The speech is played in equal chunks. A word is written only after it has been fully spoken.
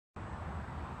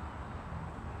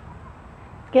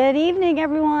Good evening,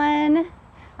 everyone.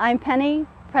 I'm Penny,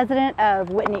 president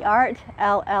of Whitney Art,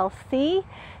 LLC.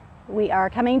 We are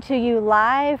coming to you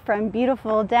live from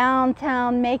beautiful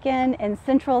downtown Macon in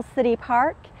Central City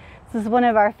Park. This is one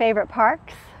of our favorite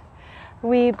parks.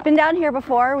 We've been down here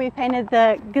before. We painted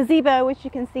the gazebo, which you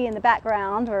can see in the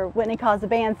background, or Whitney calls the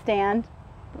bandstand.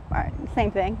 Same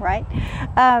thing, right?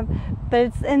 But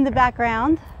it's in the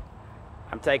background.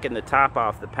 I'm taking the top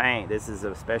off the paint. This is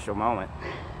a special moment.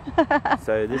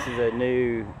 So this is a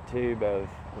new tube of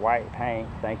white paint.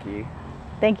 Thank you.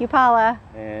 Thank you, Paula.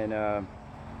 And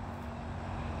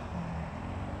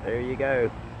there you go.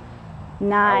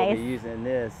 Nice. I'll be using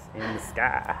this in the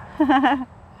sky.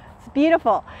 It's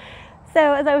beautiful.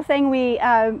 So as I was saying, we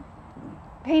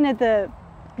painted the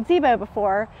gazebo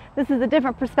before. This is a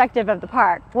different perspective of the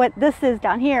park. What this is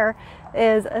down here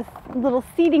is a little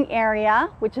seating area,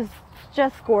 which is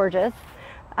just gorgeous.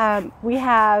 We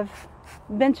have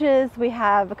benches, we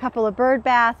have a couple of bird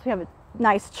baths, we have a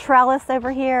nice trellis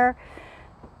over here.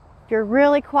 If you're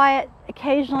really quiet,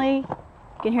 occasionally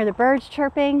you can hear the birds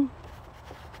chirping.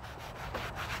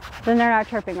 Then they're not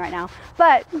chirping right now,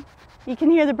 but you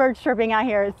can hear the birds chirping out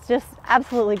here. It's just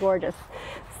absolutely gorgeous.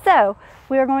 So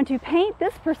we are going to paint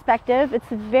this perspective. It's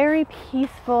very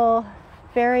peaceful,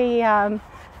 very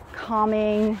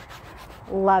calming.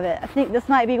 Love it. I think this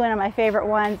might be one of my favorite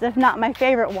ones, if not my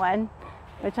favorite one,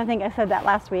 which I think I said that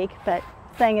last week, but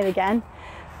saying it again.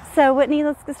 So Whitney,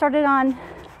 let's get started on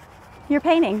your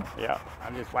painting. Yeah,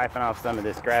 I'm just wiping off some of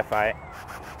this graphite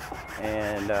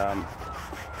and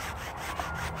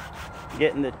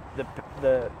getting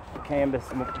the canvas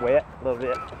wet a little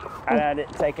bit. I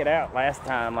didn't take it out last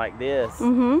time like this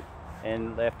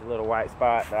and left a little white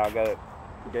spot, but I'll go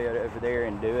over there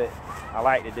and do it. I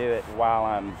like to do it while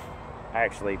I'm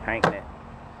actually painting it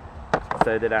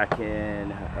so that I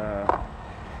can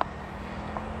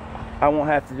I won't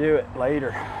have to do it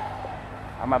later.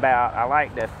 I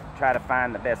like to try to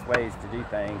find the best ways to do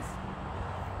things,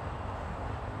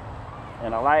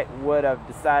 and I like what I've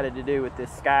decided to do with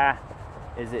this sky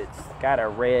is it's got a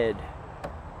red,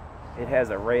 it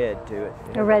has a red to it.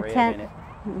 It has a red tint in it.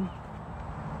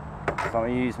 So I'm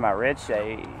going to use my red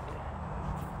shade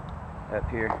up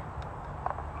here.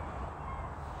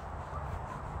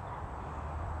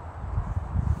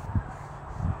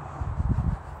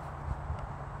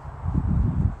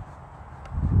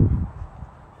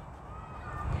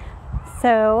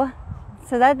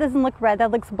 So that doesn't look red, that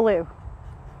looks blue.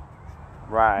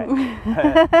 Right.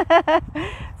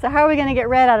 So how are we going to get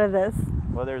red out of this?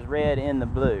 Well, there's red in the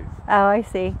blue. Oh, I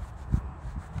see.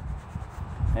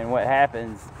 And what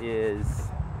happens is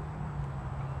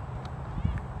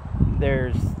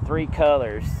there's three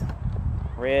colors: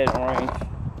 red, orange,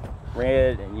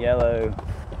 red and yellow,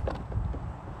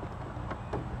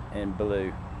 and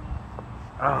blue.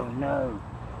 Oh no.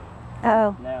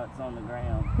 Oh. Now it's on the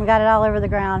ground. We got it all over the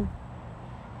ground.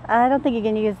 I don't think you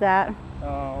can use that.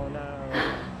 Oh no.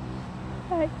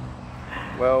 Right.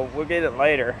 Well, we'll get it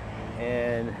later,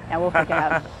 and we'll pick it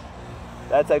up.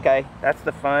 That's okay. That's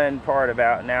the fun part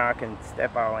about it. Now I can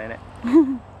step all in it.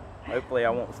 Hopefully I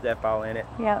won't step all in it.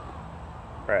 Yep.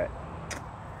 Right.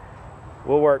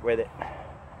 We'll work with it.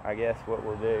 I guess what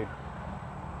we'll do.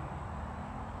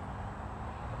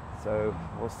 So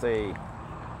we'll see.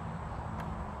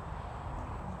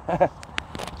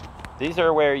 These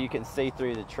are where you can see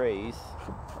through the trees,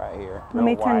 right here. Let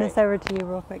me turn this over to you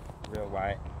real quick. Real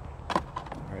white.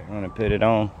 All right, I'm gonna put it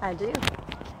on. I do.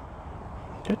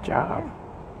 Good job. Yeah.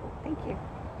 Thank you.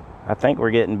 I think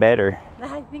we're getting better.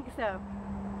 I think so.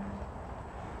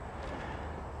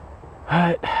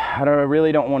 I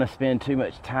really don't want to spend too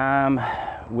much time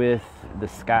with the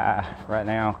sky right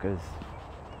now because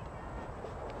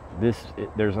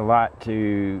there's a lot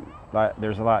to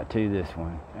this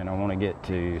one, and I want to get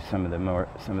to some of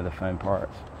the fun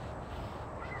parts.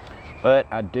 But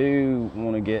I do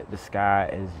want to get the sky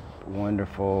as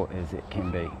wonderful as it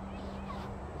can be.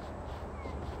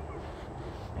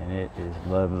 And it is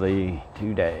lovely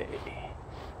today.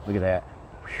 Look at that.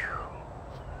 Whew.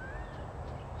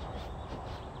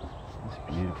 It's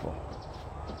beautiful.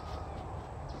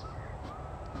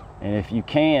 And if you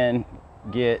can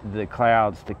get the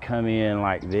clouds to come in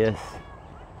like this,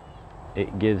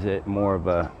 it gives it more of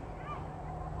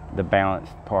the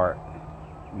balanced part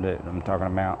that I'm talking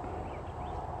about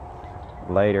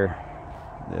later,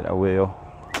 that I will.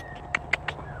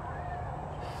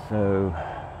 So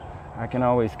I can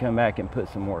always come back and put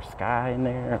some more sky in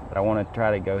there, but I want to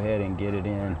try to go ahead and get it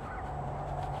in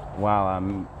while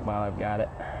I've got it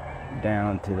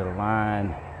down to the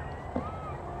line.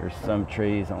 There's some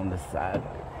trees on this side.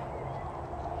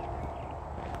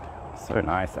 So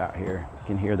nice out here. You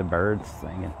can hear the birds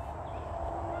singing.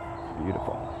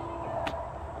 Beautiful.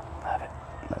 Love it.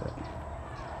 Love it.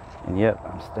 And yep,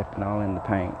 I'm stepping all in the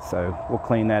paint. So we'll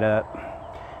clean that up.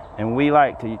 And we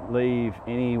like to leave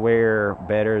anywhere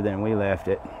better than we left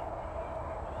it.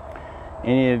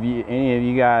 Any of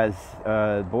you guys,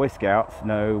 Boy Scouts,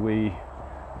 know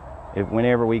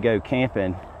whenever we go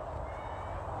camping,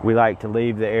 we like to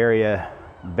leave the area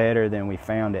better than we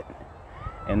found it.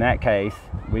 In that case,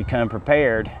 we come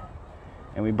prepared,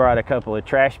 and we brought a couple of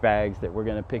trash bags that we're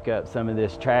going to pick up some of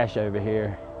this trash over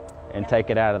here and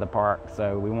take it out of the park.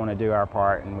 So we want to do our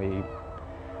part, and we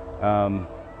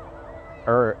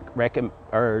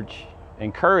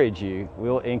encourage you.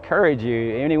 We'll encourage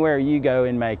you anywhere you go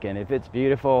in Macon. If it's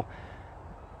beautiful,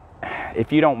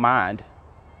 if you don't mind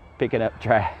picking up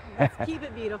trash. Let's keep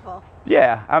it beautiful.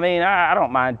 Yeah, I mean, I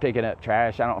don't mind picking up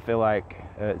trash. I don't feel like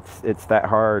it's that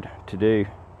hard to do.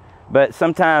 But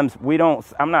sometimes we don't.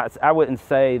 I wouldn't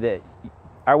say that.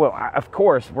 I will. Of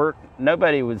course,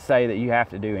 nobody would say that you have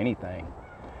to do anything.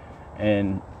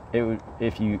 And it would,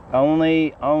 if you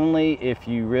only if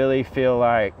you really feel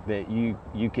like that you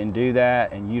can do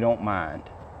that and you don't mind.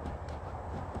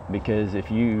 Because if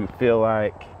you feel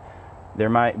like there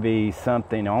might be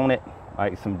something on it,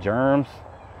 like some germs,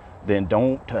 then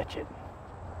don't touch it.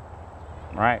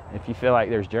 Right? If you feel like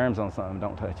there's germs on something,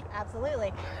 don't touch it.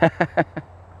 Absolutely. Kind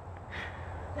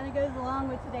of goes along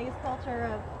with today's culture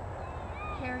of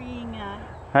carrying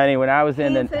honey, when I was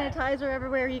in the sanitizer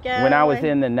everywhere you go. When I was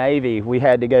in the Navy, we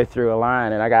had to go through a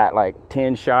line, and I got like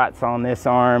 10 shots on this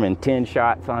arm and 10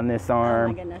 shots on this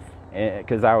arm. Oh my goodness.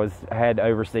 Because I had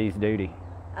overseas duty.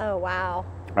 Oh wow.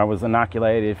 I was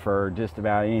inoculated for just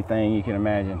about anything you can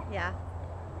imagine. Yeah.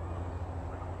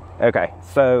 Okay,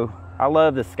 so I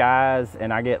love the skies,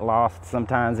 and I get lost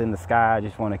sometimes in the sky. I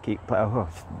just want to keep, oh,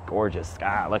 it's gorgeous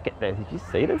sky. Look at this. Did you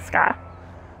see the sky?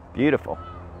 Beautiful.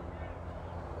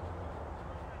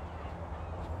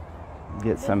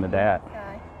 Get some of that.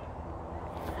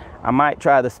 I might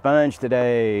try the sponge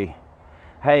today.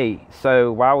 Hey,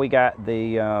 so while we got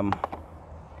this,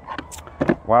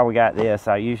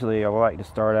 I would like to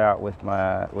start out with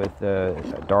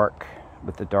the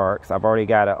darks. I've already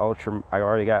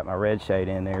got my red shade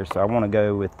in there, so I want to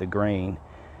go with the green.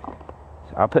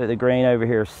 So I'll put the green over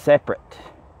here separate.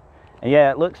 And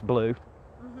yeah, it looks blue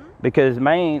because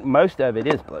most of it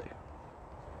is blue,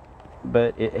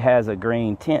 but it has a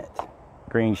green tint,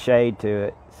 green shade to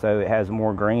it, so it has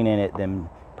more green in it than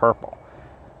purple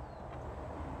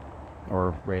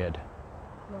or red.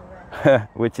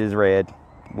 Which is red,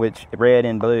 which red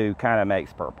and blue kind of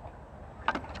makes purple.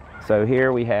 So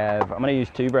here we have, I'm going to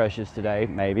use 2 brushes today,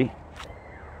 maybe.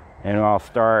 And I'll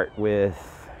start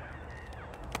with,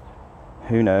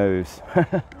 who knows?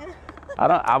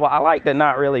 I like to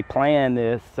not really plan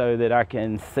this so that I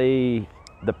can see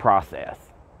the process,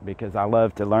 because I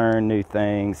love to learn new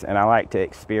things and I like to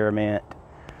experiment.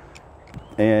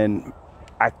 And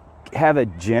I have a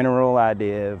general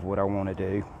idea of what I want to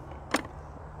do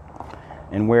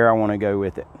and where I want to go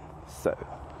with it. So,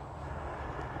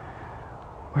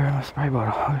 where's my spray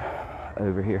bottle?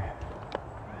 Over here.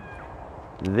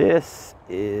 This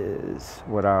is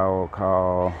what I will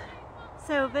call...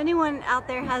 So if anyone out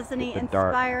there has any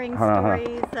inspiring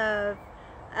stories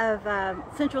of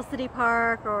Central City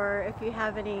Park, or if you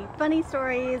have any funny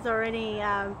stories or any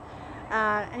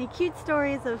cute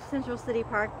stories of Central City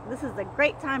Park, this is a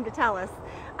great time to tell us.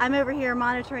 I'm over here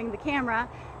monitoring the camera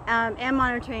and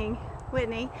monitoring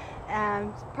Whitney,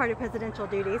 part of presidential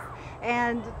duties,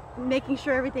 and making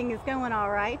sure everything is going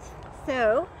all right.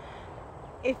 So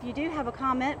if you do have a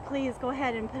comment, please go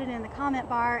ahead and put it in the comment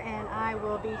bar, and I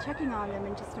will be checking on them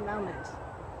in just a moment.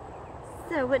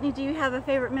 So Whitney, do you have a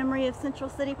favorite memory of Central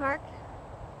City Park?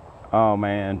 Oh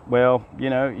man, well,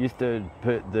 used to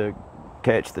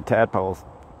catch the tadpoles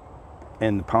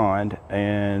in the pond,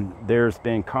 and there's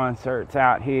been concerts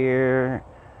out here.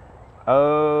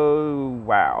 Oh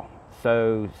wow.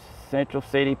 So Central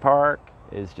City Park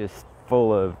is just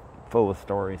full of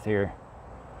stories here.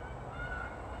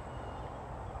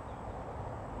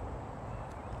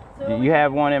 So do you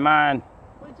have one in mind?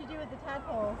 What did you do with the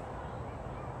tadpoles?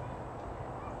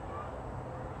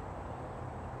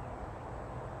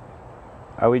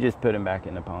 Oh, we just put them back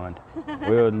in the pond.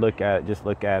 We would just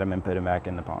look at them and put them back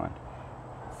in the pond.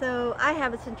 So I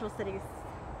have a Central City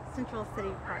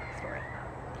Park story.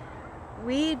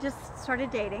 We just started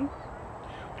dating,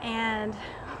 and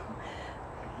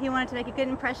he wanted to make a good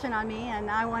impression on me, and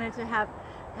I wanted to have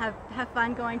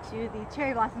fun going to the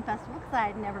Cherry Blossom Festival, because I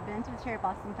had never been to the Cherry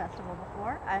Blossom Festival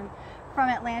before. I'm from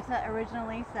Atlanta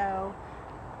originally, so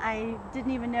I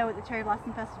didn't even know what the Cherry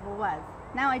Blossom Festival was.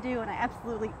 Now I do, and I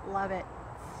absolutely love it.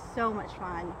 So much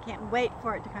fun. Can't wait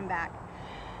for it to come back.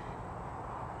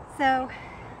 So,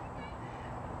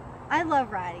 I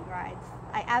love riding rides.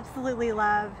 I absolutely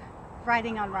love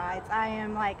riding on rides. I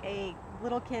am like a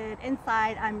little kid.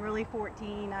 Inside, I'm really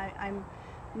 14. I'm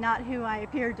not who I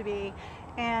appeared to be.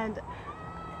 And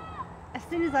as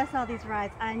soon as I saw these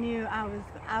rides, I knew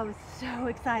I was so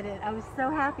excited. I was so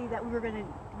happy that we were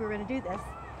gonna do this.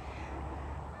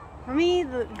 For me,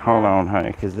 hold on,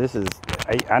 honey, because this is.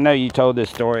 I know you told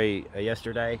this story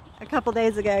yesterday. A couple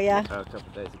days ago, yeah. A couple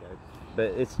days ago, but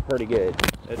it's pretty good.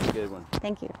 It's a good one.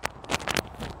 Thank you.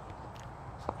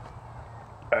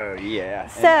 Oh yeah.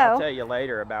 So and I'll tell you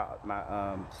later about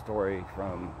my story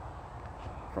from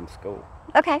school.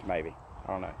 Okay. Maybe,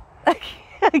 I don't know.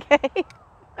 Okay.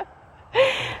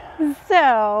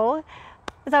 So,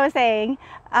 as I was saying,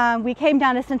 we came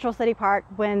down to Central City Park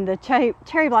when the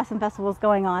Cherry Blossom Festival was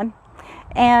going on,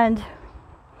 and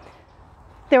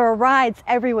there were rides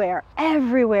everywhere,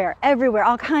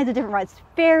 all kinds of different rides.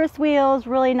 Ferris wheels,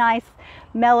 really nice,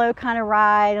 mellow kind of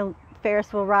ride, a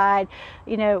Ferris wheel ride,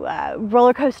 you know,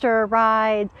 roller coaster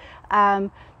ride.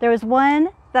 There was one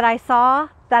that I saw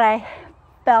that I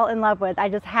fell in love with. I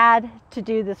just had to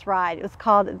do this ride. It was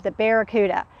called the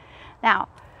Barracuda. Now,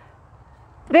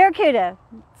 Barracuda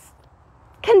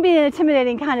can be an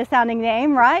intimidating kind of sounding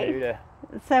name, right? Cuda.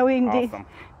 So we Awesome.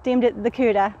 deemed it the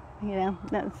Cuda. You know,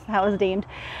 that's how it was deemed.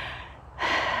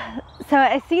 So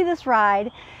I see this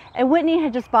ride, and Whitney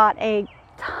had just bought a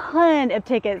ton of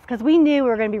tickets because we knew we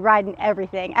were going to be riding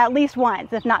everything at least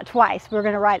once, if not twice. We were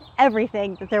going to ride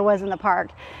everything that there was in the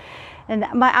park, and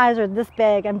my eyes are this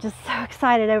big. I'm just so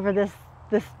excited over this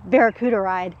Barracuda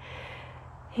ride.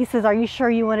 He says, "Are you sure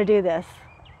you want to do this?"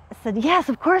 I said, "Yes,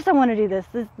 of course I want to do this.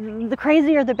 The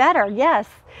crazier the better." Yes.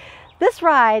 This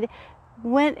ride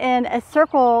went in a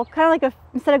circle, kind of like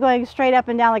instead of going straight up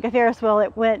and down like a Ferris wheel,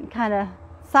 it went kind of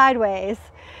sideways,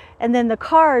 and then the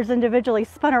cars individually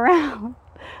spun around.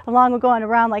 Along with going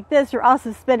around like this, you're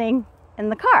also spinning in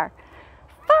the car.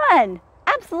 Fun,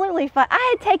 absolutely fun.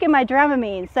 I had taken my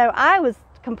Dramamine, so I was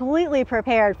completely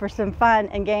prepared for some fun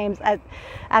and games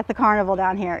at the carnival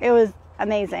down here. It was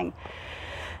amazing.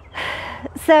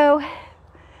 So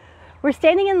we're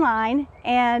standing in line,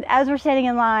 and as we're standing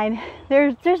in line,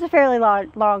 there's a fairly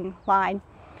long line.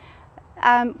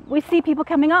 We see people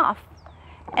coming off,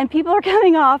 and people are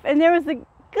coming off, and there was a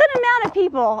good amount of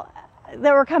people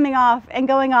that were coming off and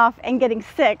going off and getting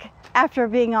sick after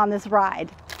being on this ride.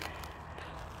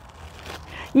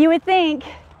 You would think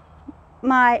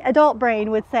my adult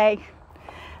brain would say,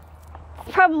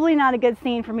 it's probably not a good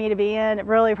scene for me to be in. It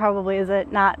really probably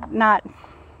isn't. Not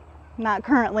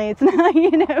currently. It's not,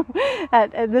 you know,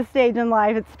 at this stage in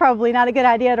life, it's probably not a good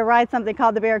idea to ride something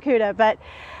called the Barracuda, but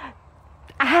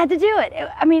I had to do it.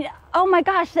 I mean, oh my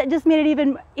gosh, that just made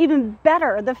it even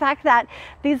better. The fact that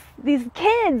these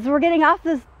kids were getting off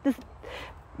this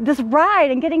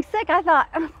ride and getting sick. I thought,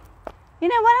 you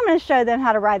know what? I'm going to show them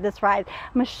how to ride this ride.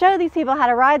 I'm going to show these people how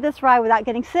to ride this ride without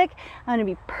getting sick. I'm going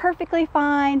to be perfectly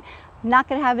fine. I'm not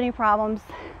going to have any problems.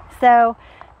 So,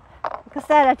 like I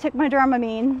said, I took my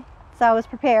Dramamine, so I was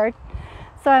prepared.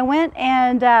 So I went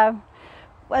and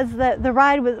was the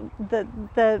ride was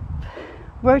the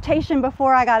rotation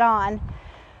before I got on.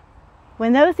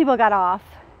 When those people got off,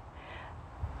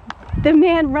 the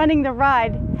man running the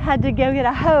ride had to go get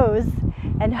a hose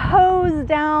and hose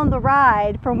down the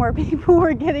ride from where people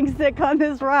were getting sick on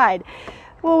this ride.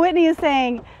 Well, Whitney is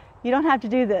saying, "You don't have to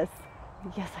do this."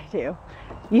 Yes, I do.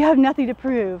 You have nothing to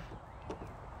prove.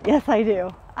 Yes, I do.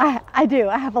 I do.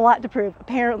 I have a lot to prove.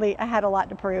 Apparently, I had a lot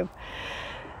to prove.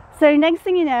 So next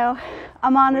thing you know,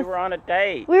 I'm on this. We were on a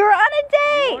date. We were on a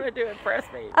date. You wanted to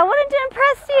impress me. I wanted to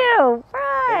impress you.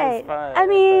 Right. It was fun. I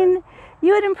mean,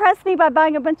 you had impressed me by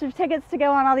buying a bunch of tickets to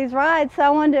go on all these rides, so I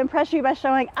wanted to impress you by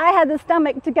showing I had the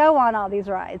stomach to go on all these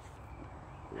rides.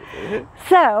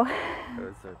 So. That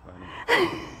was so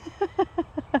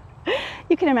funny.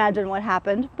 You can imagine what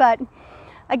happened, but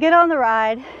I get on the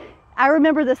ride. I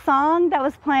remember the song that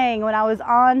was playing when I was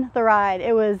on the ride.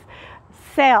 It was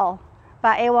Sail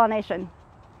by AWOL Nation.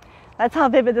 That's how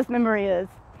vivid this memory is.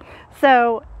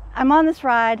 So I'm on this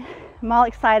ride, I'm all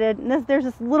excited, and there's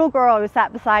this little girl who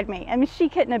sat beside me. I mean, she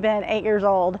couldn't have been 8 years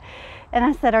old. And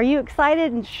I said, "Are you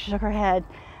excited?" And she shook her head.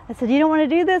 I said, "You don't want to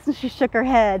do this?" And she shook her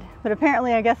head. But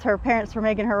apparently, I guess her parents were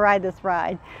making her ride this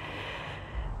ride.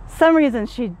 Some reason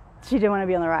she didn't want to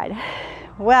be on the ride.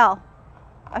 Well,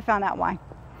 I found out why.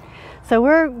 So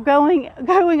we're going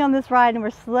on this ride, and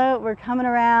we're slow. We're coming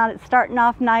around. It's starting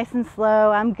off nice and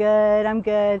slow. I'm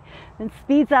good. Then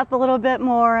speeds up a little bit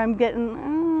more. I'm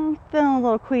getting I'm feeling a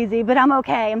little queasy, but I'm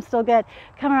okay. I'm still good.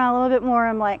 Come around a little bit more.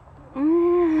 I'm like,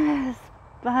 I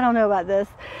don't know about this.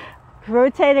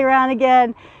 Rotate around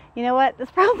again. You know what?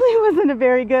 This probably wasn't a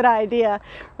very good idea.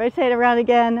 Rotate around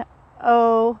again.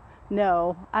 Oh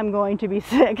no, I'm going to be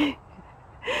sick.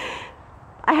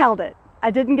 I held it. I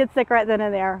didn't get sick right then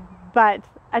and there, but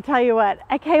I tell you what,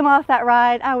 I came off that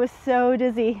ride. I was so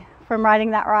dizzy from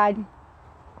riding that ride.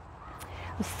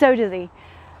 I was so dizzy.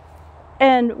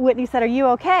 And Whitney said, "Are you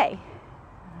okay?"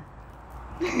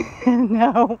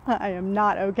 No, I am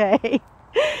not okay.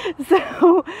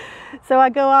 So I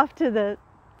go off to the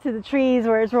trees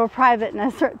where it's real private, and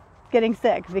I start getting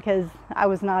sick because I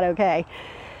was not okay.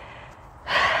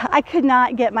 I could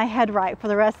not get my head right for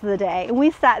the rest of the day. And we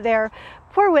sat there.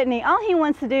 Poor Whitney, all he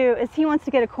wants to do is he wants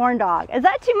to get a corn dog. Is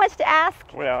that too much to ask?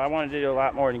 Well, I wanted to do a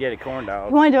lot more than get a corn dog.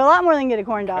 You want to do a lot more than get a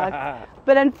corn dog.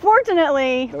 But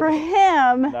unfortunately for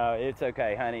him... No, it's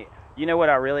okay, honey. You know what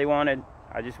I really wanted?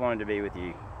 I just wanted to be with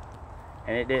you.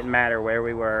 And it didn't matter where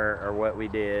we were or what we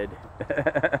did.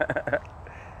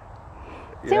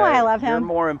 See why I love him? You're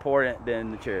more important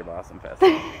than the Cherry Blossom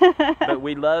Festival. But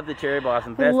we love the Cherry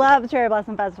Blossom Festival. Love the Cherry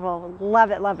Blossom Festival.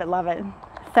 Love it, love it, love it.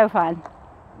 So fun.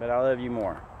 But I love you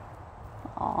more.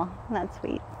 Aw, that's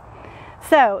sweet.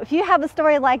 So if you have a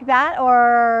story like that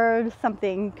or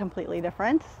something completely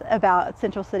different about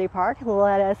Central City Park,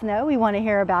 let us know. We want to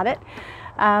hear about it.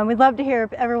 We'd love to hear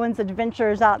everyone's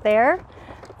adventures out there.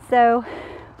 So,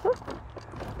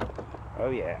 oh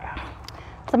yeah.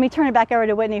 So let me turn it back over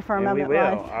to Whitney for a moment we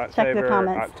will. while I check the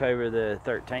comments. October the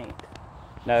 13th.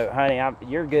 No, honey,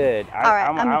 you're good. All right,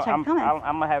 I'm going to check comments.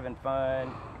 I'm having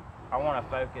fun. I want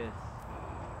to focus.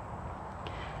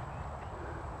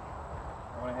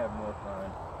 I want to have more fun.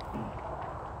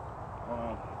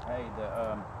 Hey,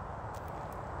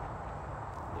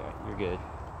 yeah, you're good.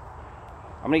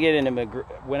 I'm gonna get into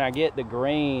when I get the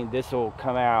green. This will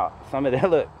come out. Some of that.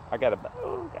 Look, I got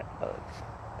bugs.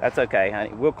 That's okay,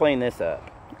 honey. We'll clean this up.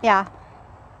 Yeah.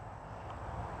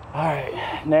 All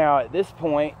right. Now at this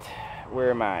point, where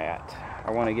am I at?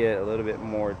 I want to get a little bit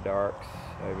more darks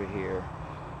over here.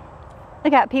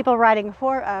 I got people riding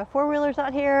four-wheelers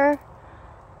out here.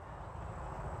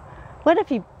 What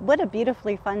a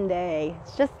beautifully fun day.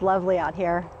 It's just lovely out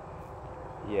here.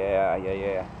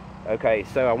 Yeah. Okay,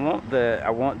 so I want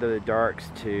the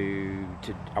darks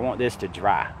I want this to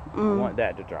dry. I want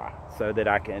that to dry so that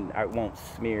I won't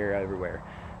smear everywhere.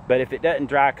 But if it doesn't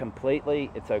dry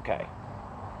completely, it's okay.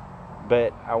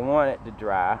 But I want it to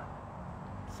dry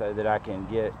so that I can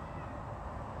do,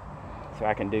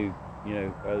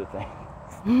 other things.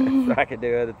 So I can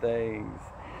do other things.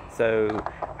 So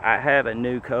I have a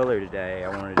new color today I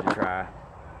wanted to try.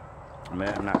 I'm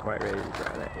not quite ready to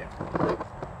try that yet.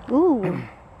 Ooh,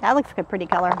 that looks like a pretty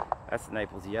color. That's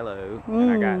Naples yellow,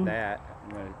 and I got that. I'm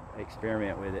going to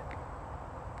experiment with it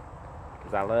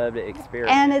because I love to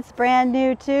experiment. And it's brand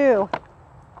new too,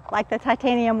 like the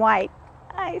titanium white.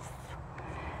 Nice.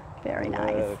 Very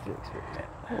nice. Love to experiment.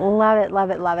 Love it, love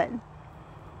it, love it.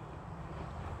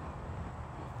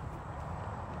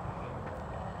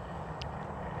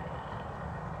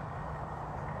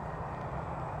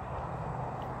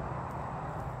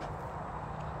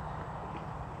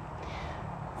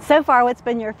 So far, what's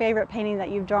been your favorite painting that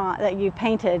you've drawn, that you've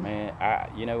painted? Man,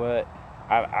 you know what?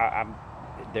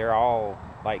 They're all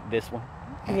like this one.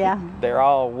 Yeah. They're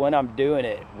all when I'm doing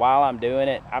it. While I'm doing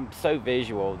it, I'm so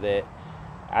visual that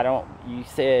I don't. You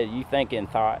said you think in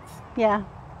thoughts. Yeah,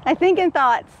 I think in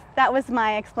thoughts. That was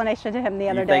my explanation to him the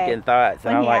other day. You think in thoughts,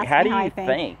 and I'm like, how do you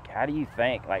think? How do you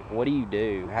think? Like, what do you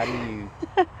do? How do you?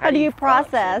 How do you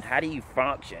process? How do you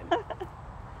function?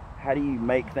 How do you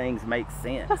make things make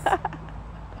sense?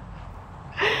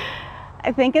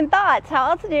 I think in thoughts.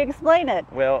 How else do you explain it?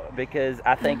 Well, because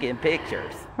I think in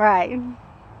pictures. Right.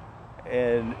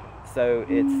 And so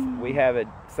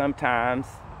sometimes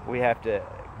we have to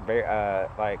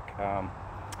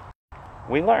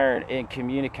we learn in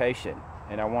communication,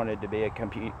 and I wanted to be a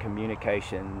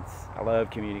communications. I love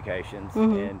communications,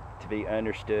 and to be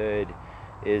understood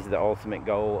is the ultimate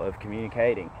goal of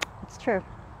communicating. It's true.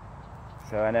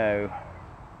 So I know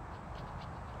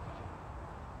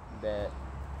that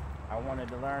I wanted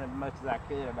to learn as much as I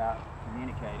could about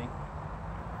communicating.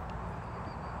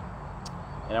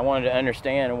 And I wanted to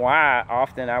understand why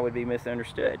often I would be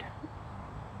misunderstood.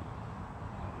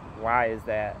 Why is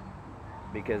that?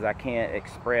 Because I can't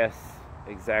express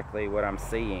exactly what I'm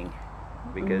seeing,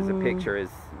 because a picture is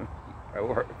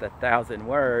worth 1,000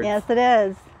 words. Yes, it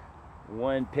is.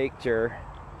 One picture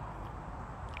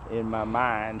in my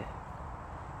mind,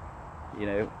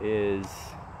 is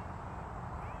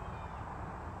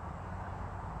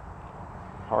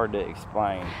hard to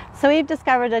explain. So we've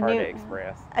discovered Hard to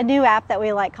express. a new app that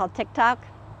we like called TikTok.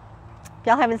 If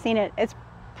y'all haven't seen it, it's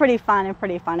pretty fun and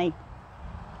pretty funny.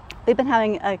 We've been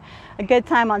having a good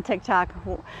time on TikTok,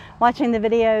 watching the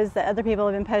videos that other people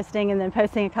have been posting and then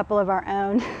posting a couple of our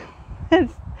own.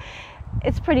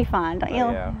 It's pretty fun. Don't you?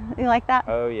 Yeah. You like that?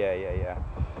 Oh yeah.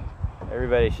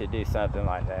 Everybody should do something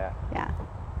like that. Yeah,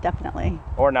 definitely.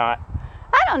 Or not.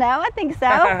 I don't know. I think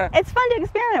so. It's fun to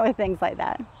experiment with things like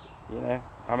that. You know,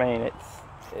 I mean,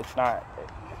 it's not.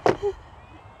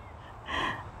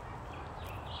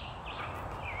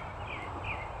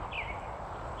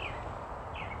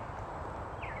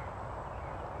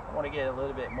 I want to get a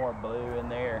little bit more blue in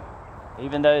there,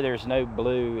 even though there's no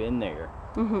blue in there.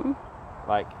 Mm-hmm.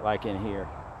 Like in here.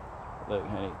 Look,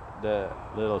 honey, the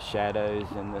little shadows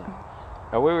and the.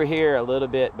 Oh, we were here a little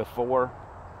bit before.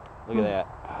 Look at that.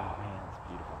 Oh man, that's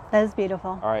beautiful. That is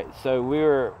beautiful. All right, so we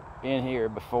were in here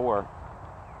before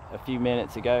a few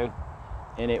minutes ago,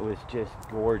 and it was just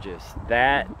gorgeous.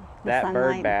 That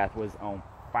bird bath was on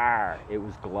fire. It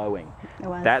was glowing. It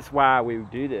was. That's why we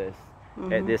do this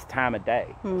at this time of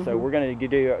day. So we're going to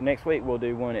do next week. We'll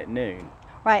do one at noon.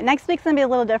 Right. Next week's going to be a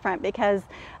little different because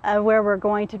of where we're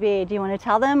going to be. Do you want to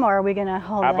tell them, or are we going to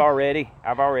hold? I've already.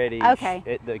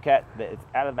 Okay. The cat. It's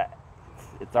out of that.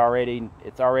 It's already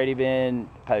been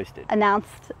posted.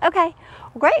 Announced. Okay.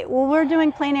 Well, great. Well, we're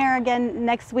doing plein air again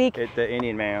next week At the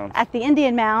Indian Mounds. at the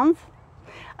Indian Mounds.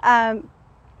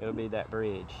 It'll be that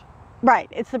bridge. Right.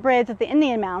 It's the bridge at the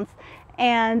Indian Mounds.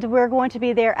 And we're going to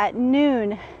be there at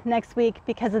noon next week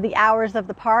because of the hours of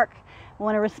the park. We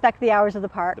want to respect the hours of the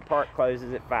park. The park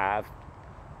closes at 5.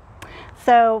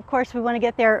 So, of course, we want to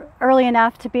get there early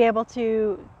enough to be able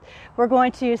to, we're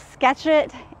going to sketch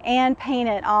it and paint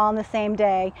it all on the same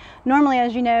day. Normally,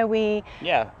 as you know, we'll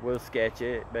sketch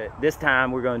it, but this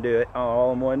time we're going to do it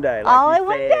all in one day. All in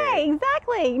one day,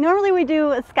 exactly. Normally we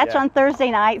do a sketch on Thursday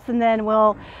nights, and then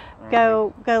we'll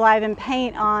go live and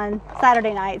paint on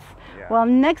Saturday nights. Yeah. Well,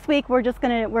 next week we're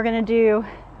gonna do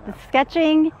the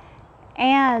sketching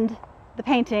and the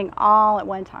painting all at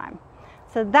one time.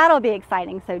 So that'll be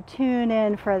exciting. So tune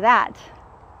in for that.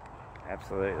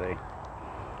 Absolutely.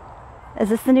 Is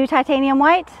this the new titanium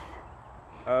white?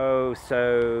 Oh,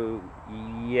 so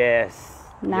yes.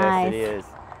 Nice. Yes, it is.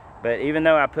 But even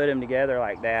though I put them together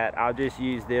like that, I'll just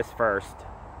use this first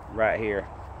right here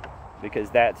because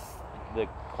that's the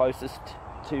closest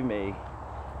to me.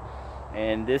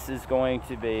 And this is going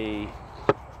to be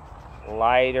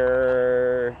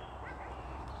lighter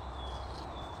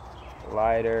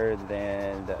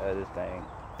than the other thing.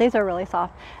 These are really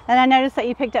soft. And I noticed that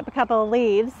you picked up a couple of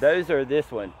leaves. Those are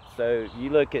this one. So you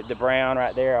look at the brown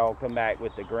right there, I'll come back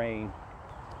with the green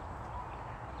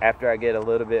after I get a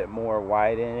little bit more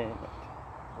white in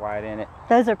it.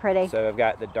 Those are pretty. So I've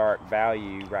got the dark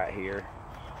value right here.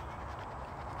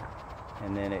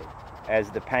 And then as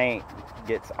the paint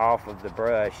gets off of the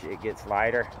brush, it gets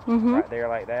lighter right there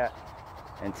like that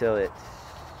until it's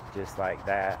just like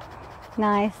that.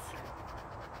 Nice.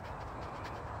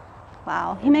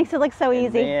 Wow, he makes it look so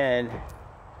easy. And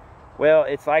well,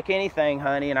 it's like anything,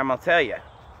 honey, and I'm gonna tell you.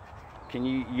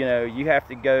 You have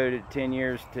to go to 10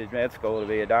 years to med school to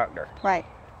be a doctor. Right.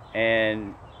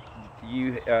 And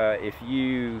if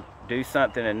you do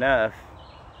something enough,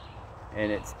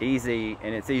 and it's easy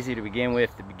to begin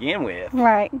with,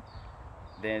 right,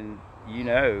 then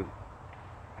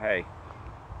hey,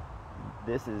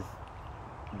 this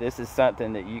is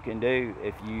something that you can do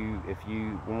if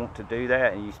you want to do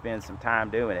that and you spend some time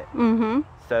doing it.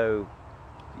 So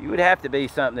you would have to be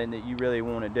something that you really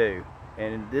want to do,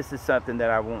 and this is something that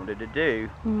I wanted to do.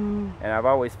 And I've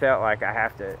always felt like I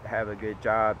have to have a good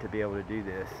job to be able to do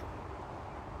this,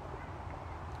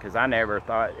 because I never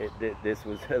thought that this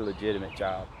was a legitimate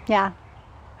job. Yeah.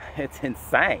 It's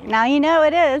insane. Now you know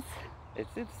it is.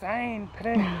 It's insane.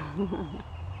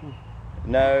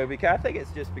 No, because I think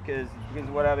it's just because of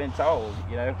what I've been told.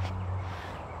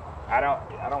 I don't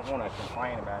want to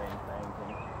complain about anything.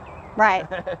 Right.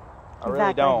 I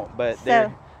really don't. But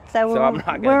so I'm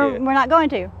not gonna do it. We're not going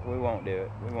to. We won't do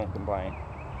it. We won't complain.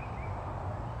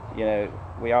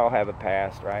 We all have a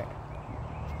past, right?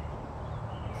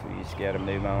 So you just gotta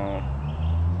move on.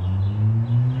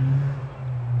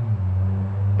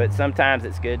 But sometimes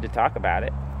it's good to talk about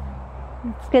it.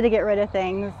 It's good to get rid of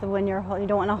things when you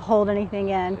don't want to hold anything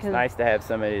in. It's nice to have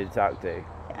somebody to talk to.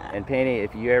 Yeah. And Penny,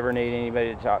 if you ever need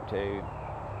anybody to talk to,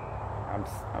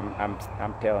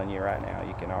 I'm telling you right now,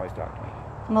 you can always talk to me.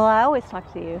 Well, I always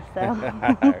talk to you, so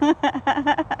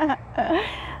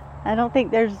I don't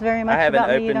think there's very much about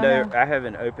me you don't know. I have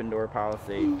an open door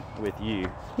policy with you.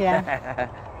 Yeah.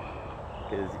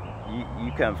 Because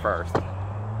you come first.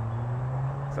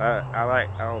 So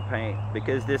I'll paint,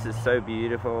 because this is so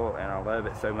beautiful and I love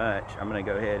it so much, I'm going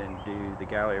to go ahead and do the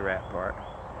gallery wrap part.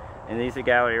 And these are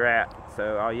gallery wrapped,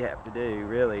 so all you have to do,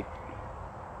 really,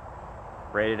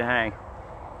 ready to hang.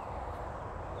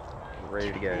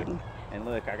 Ready to go. And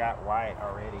look, I got white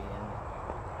already in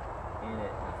it in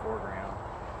the foreground.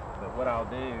 But what I'll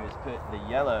do is put the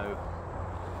yellow,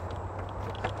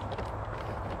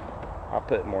 I'll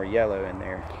put more yellow in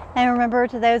there. And remember,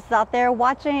 to those out there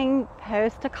watching,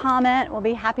 post a comment. We'll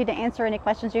be happy to answer any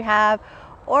questions you have,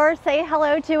 or say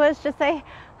hello to us. Just say,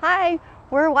 hi,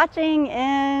 we're watching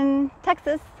in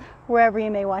Texas, wherever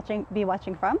you may be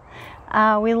watching from.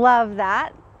 We love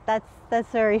that. That's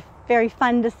very, very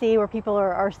fun to see where people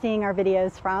are seeing our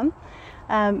videos from.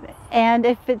 And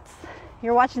if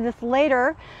you're watching this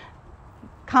later,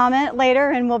 comment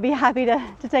later and we'll be happy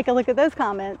to take a look at those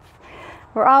comments.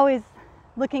 We're always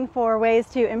looking for ways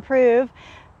to improve.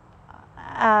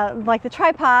 Like the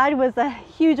tripod was a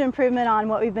huge improvement on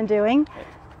what we've been doing.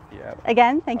 Yeah.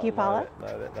 Again, thank you, Paula.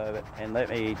 Love it, love it. And let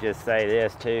me just say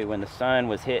this too, when the sun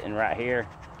was hitting right here,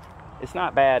 it's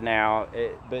not bad now,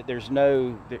 but there's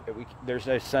no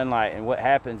sunlight, and what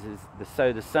happens is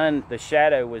the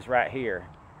shadow was right here,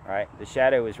 right? The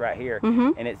shadow was right here,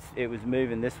 and it was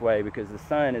moving this way because the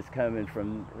sun is coming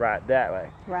from right that way.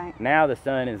 Right. Now the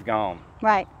sun is gone.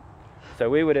 Right.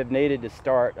 So we would have needed to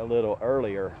start a little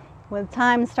earlier. With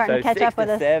time starting to catch up with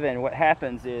us. 6 to 7, what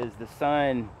happens is the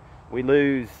sun, we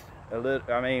lose a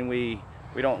little, I mean, we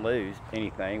don't lose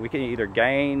anything. We can either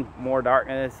gain more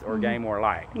darkness or gain more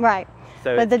light. Right.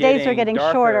 So but the days are getting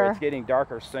shorter. It's getting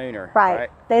darker sooner. Right.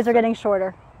 Days are getting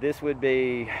shorter. This would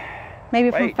be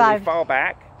maybe from 5. Do we fall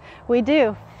back? We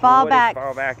do fall back.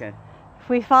 Fall back in? If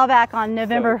we fall back on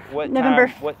November. So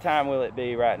what time will it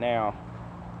be right now?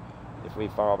 If we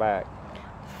fall back.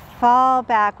 Fall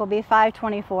back will be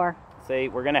 5:24. See,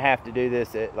 we're gonna have to do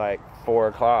this at like 4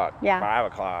 o'clock. Yeah.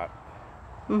 5 o'clock.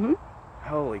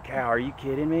 Holy cow, are you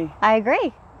kidding me? I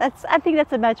agree. I think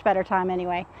that's a much better time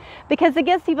anyway, because it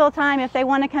gives people time if they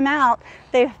want to come out.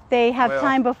 They have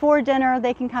time before dinner.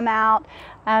 They can come out.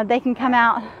 They can come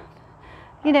out.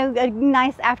 You know, a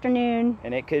nice afternoon.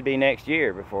 And it could be next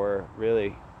year before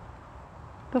really.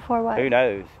 Before what? Who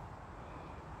knows?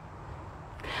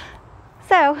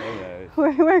 So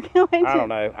we're going to. I don't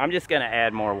know. I'm just going to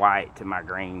add more white to my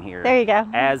green here. There you go.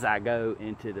 As I go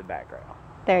into the background.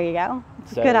 There you go.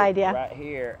 It's a good idea. Right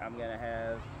here, I'm going to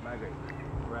have my green.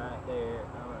 Right there,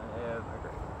 I'm going to have my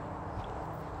green.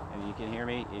 And you can hear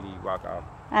me and you walk off.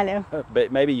 I know.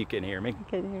 But maybe you can hear me. I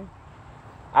can hear.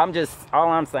 All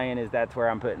I'm saying is that's where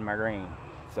I'm putting my green.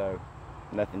 So,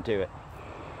 nothing to it.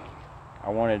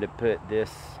 I wanted to put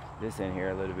this in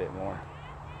here a little bit more.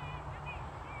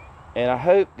 And I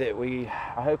hope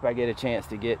I get a chance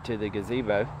to get to the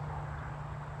gazebo.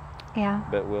 Yeah.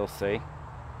 But we'll see.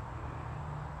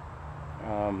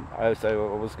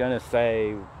 So I was going to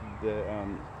say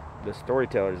the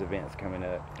Storytellers event's coming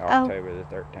up October the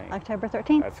 13th. October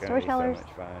 13th. That's going to be so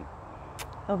much fun.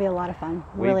 It'll be a lot of fun.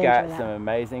 We've got some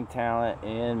amazing talent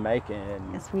in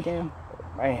Macon. Yes, we do.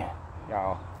 Man,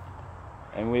 y'all.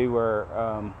 And we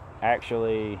were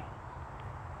actually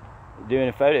doing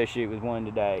a photo shoot with one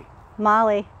today.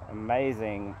 Molly.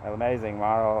 Amazing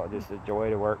model. Just a joy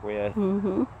to work with.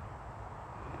 And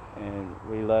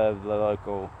we love the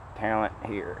local talent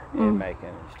here in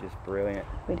Macon. It's just brilliant.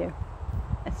 We do.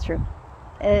 It's true.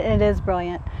 It is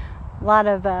brilliant. A lot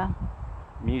of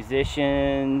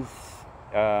musicians,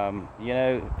 you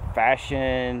know,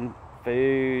 fashion,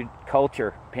 food,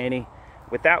 culture. Penny,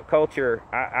 without culture,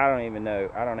 I don't even know.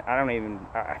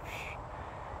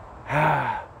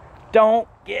 Don't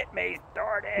get me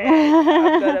started.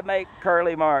 I'm gonna make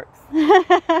curly marks.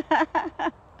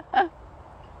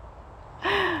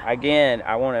 Again,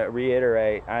 I want to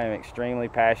reiterate, I am extremely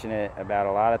passionate about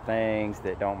a lot of things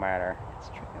that don't matter. That's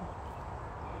true.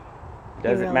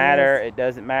 Doesn't matter. It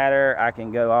doesn't matter. I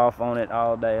can go off on it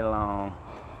all day long.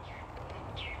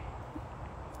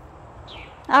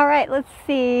 All right, let's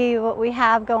see what we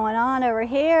have going on over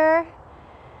here.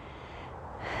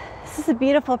 This is a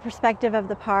beautiful perspective of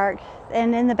the park,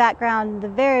 and in the background, the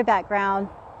very background,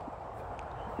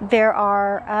 there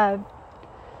are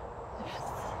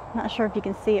not sure if you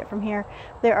can see it from here.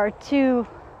 There are 2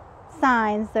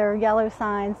 signs. They're yellow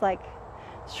signs, like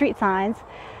street signs.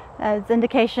 It's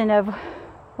indication of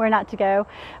where not to go.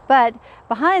 But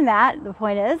behind that, the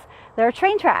point is, there are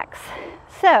train tracks.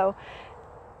 So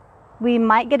we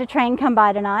might get a train come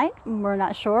by tonight. We're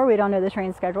not sure. We don't know the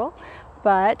train schedule.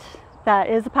 But that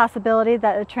is a possibility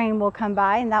that a train will come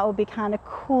by, and that will be kind of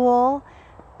cool.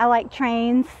 I like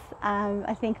trains.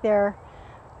 I think they're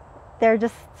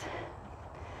just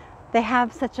they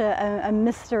have such a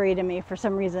mystery to me for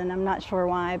some reason. I'm not sure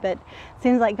why, but it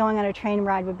seems like going on a train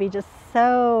ride would be just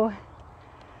so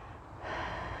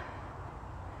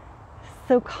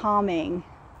calming.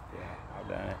 Yeah, I've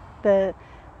done it. The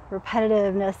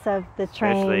repetitiveness of the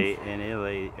trains. Especially in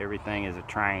Italy, everything is a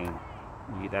train.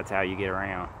 That's how you get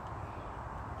around.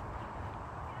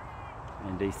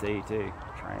 In DC too,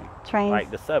 Trains.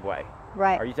 Like the subway.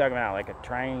 Right. Are you talking about like a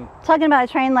train? Talking about a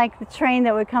train like the train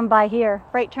that would come by here.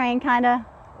 Freight train, kind of.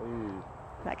 Ooh.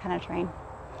 That kind of train.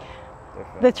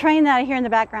 Definitely. The train that I hear in the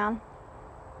background.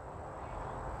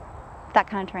 That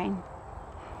kind of train.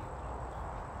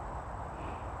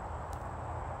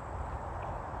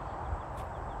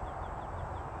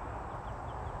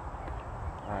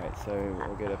 Alright, so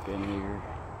we'll get up in here.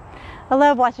 I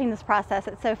love watching this process.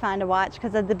 It's so fun to watch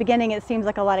because at the beginning it seems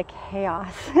like a lot of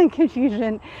chaos and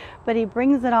confusion, but he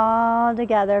brings it all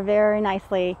together very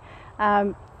nicely.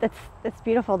 It's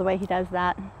beautiful the way he does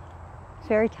that. He's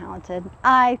very talented.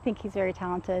 I think he's very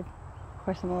talented. Of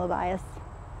course, I'm a little biased.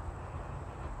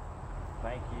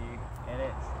 Thank you. And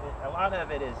a lot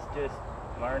of it is just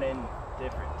learning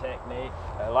different techniques.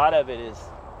 A lot of it is...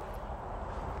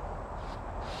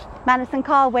 Madison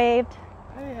Call waved.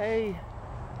 Hey, hey.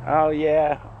 Oh,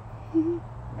 yeah.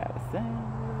 Madison.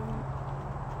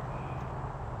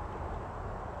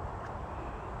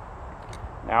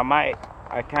 Now, I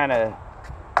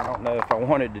don't know if I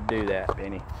wanted to do that,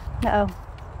 Penny. Uh-oh.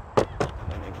 Let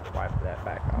me wipe that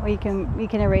back off. Well, you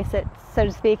can erase it, so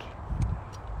to speak.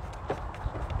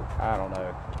 I don't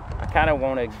know. I kind of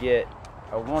want to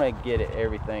get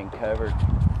everything covered.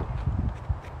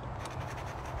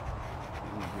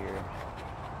 Here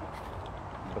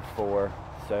before,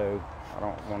 so I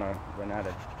don't want to run out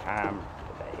of time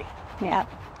today. Yeah.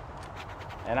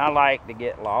 And I like to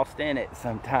get lost in it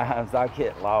sometimes. I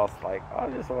get lost, like, I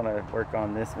just want to work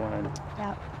on this one.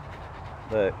 Yeah.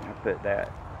 Look, I put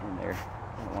that in there.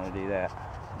 I don't want to do that.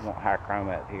 I want high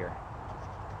chroma up here.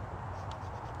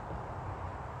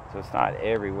 So it's not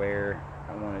everywhere.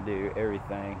 I want to do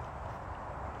everything.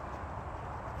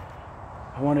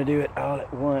 I want to do it all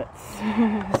at once.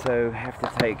 So I have to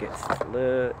take it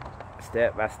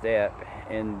step by step.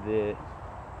 And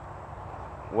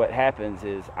what happens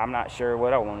is I'm not sure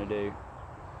what I want to do.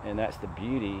 And that's the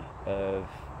beauty of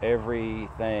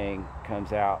everything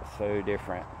comes out so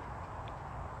different.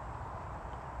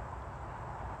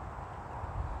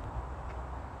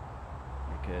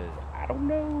 Because I don't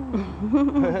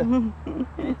know.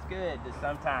 It's good to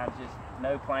sometimes just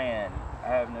no plan. I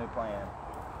have no plan.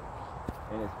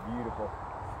 And it's beautiful.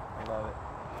 I love it.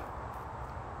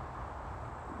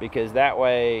 Because that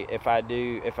way, if I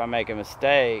make a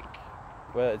mistake,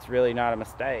 well, it's really not a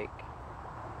mistake.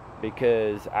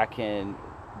 Because I can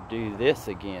do this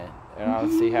again. And I'll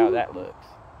see how that looks.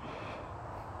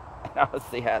 I'll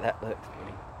see how that looks.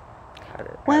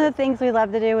 One of the things we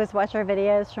love to do is watch our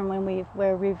videos from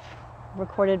where we've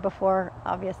recorded before.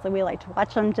 Obviously, we like to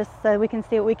watch them just so we can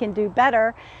see what we can do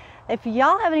better. If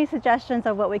y'all have any suggestions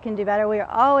of what we can do better, we are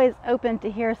always open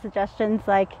to hear suggestions.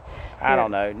 Like, I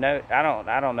don't know. No, I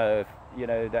don't know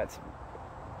if that's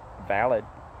valid.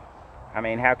 I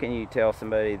mean, how can you tell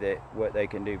somebody that what they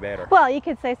can do better? Well, you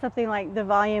could say something like the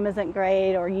volume isn't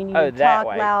great, or you need to talk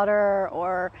louder,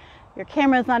 or your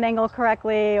camera's not angled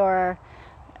correctly, or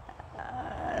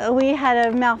we had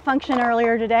a malfunction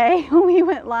earlier today when we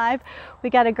went live. We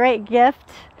got a great gift.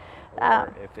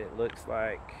 Or if it looks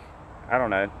like, I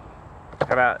don't know.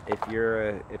 How about if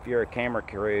you're a camera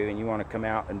crew and you want to come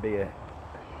out and be a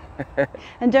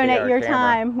and donate your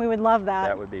time? We would love that.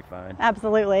 That would be fun.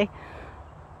 Absolutely.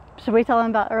 Should we tell them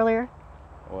about earlier?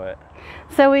 What?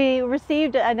 So we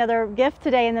received another gift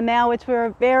today in the mail, which we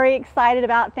were very excited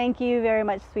about. Thank you very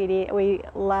much, sweetie. We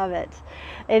love it.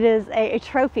 It is a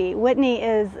trophy. Whitney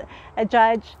is a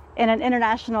judge in an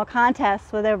international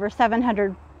contest with over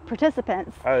 700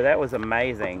 participants. Oh, that was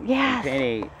amazing. Yes. And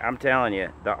Penny, I'm telling you,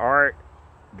 the art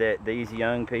that these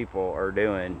young people are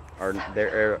doing,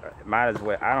 might as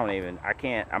well,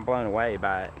 I'm blown away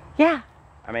by it. Yeah.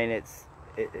 I mean, it's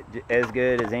as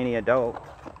good as any adult.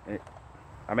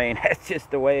 I mean, that's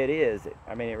just the way it is.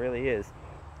 I mean, it really is.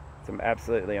 It's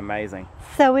absolutely amazing.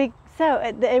 So it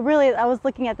really, I was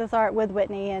looking at this art with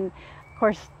Whitney, and of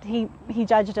course he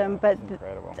judged them, but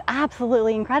incredible.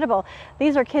 Absolutely incredible.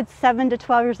 These are kids 7 to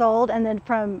 12 years old, and then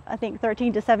from I think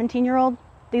 13 to 17-year-old,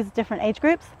 these different age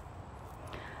groups.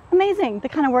 Amazing, the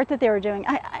kind of work that they were doing.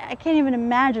 I can't even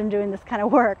imagine doing this kind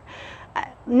of work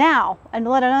now, and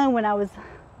let alone when I was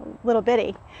little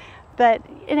bitty. But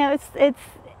it's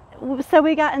so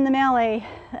we got in the mail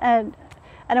an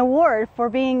award for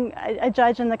being a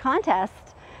judge in the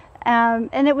contest,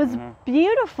 And it was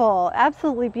beautiful,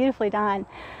 absolutely beautifully done.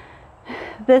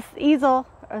 This easel,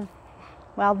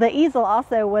 well, the easel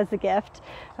also was a gift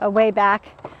way back.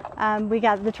 We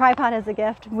got the tripod as a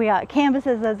gift. We got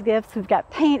canvases as gifts. We've got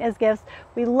paint as gifts.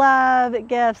 We love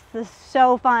gifts. It's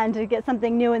so fun to get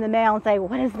something new in the mail and say,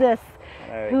 what is this?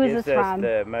 Who is this from?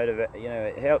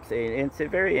 It helps. It's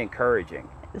very encouraging.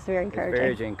 It's very encouraging.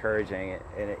 It's very encouraging,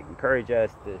 and it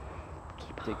encourages us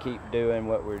to keep doing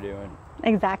what we're doing.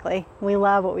 Exactly. We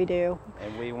love what we do.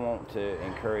 And we want to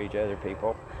encourage other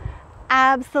people.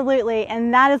 Absolutely.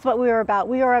 And that is what we were about.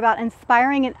 We were about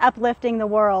inspiring and uplifting the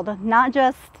world, not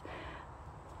just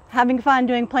having fun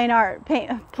doing plein air,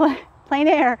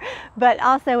 but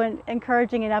also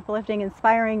encouraging and uplifting,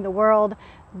 inspiring the world.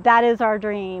 That is our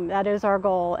dream, that is our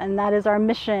goal, and that is our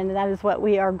mission. That is what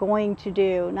we are going to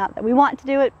do. Not that we want to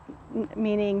do it,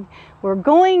 meaning we're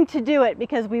going to do it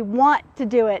because we want to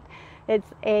do it.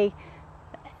 It's a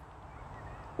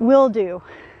will do,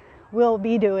 will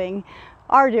be doing,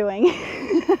 are doing.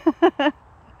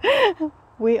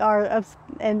 We are,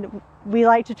 and we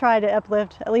like to try to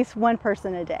uplift at least one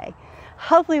person a day.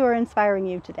 Hopefully we're inspiring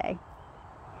you today.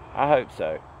 I hope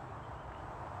so.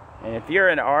 And if you're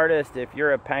an artist, if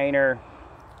you're a painter,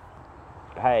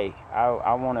 hey,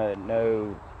 I want to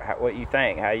know what you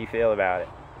think, how you feel about it.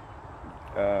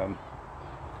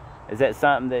 Is that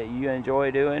something that you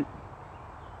enjoy doing?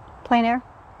 Plein air?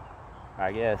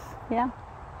 I guess. Yeah.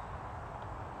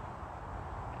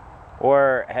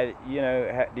 Or,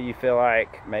 do you feel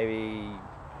like maybe,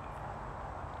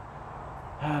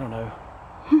 I don't know.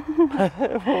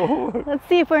 Let's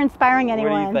see if we're inspiring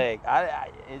anyone. What do you think?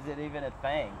 Is it even a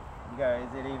thing?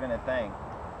 Is it even a thing?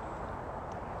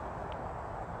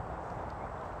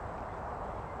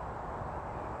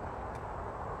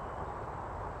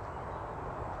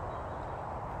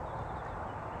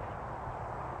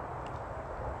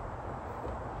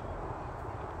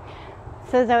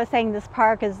 So as I was saying, this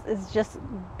park is just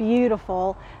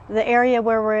beautiful. The area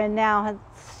where we're in now has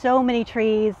so many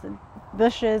trees and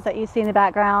bushes that you see in the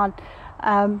background.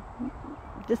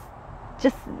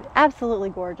 Just absolutely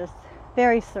gorgeous.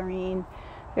 Very serene,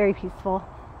 very peaceful.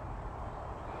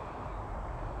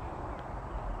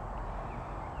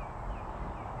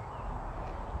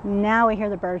 Now we hear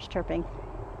the birds chirping.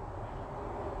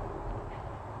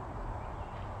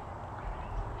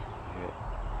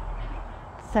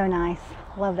 So nice.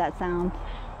 Love that sound.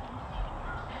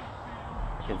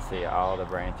 I can see all the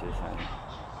branches, honey.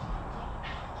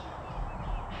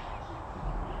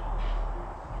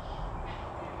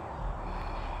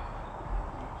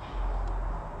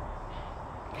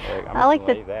 I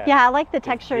like the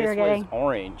texture you're getting. This was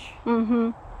orange.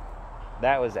 Mm-hmm.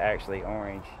 That was actually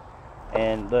orange.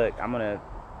 And look,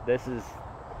 this is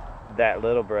that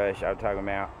little brush I was talking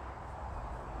about.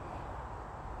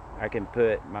 I can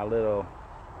put my little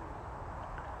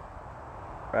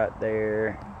right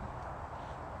there.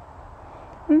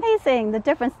 Amazing, the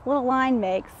difference the little line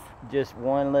makes. Just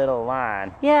one little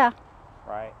line. Yeah.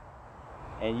 Right.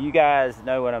 And you guys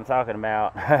know what I'm talking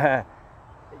about.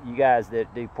 You guys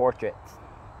that do portraits.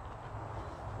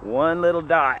 One little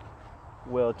dot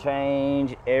will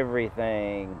change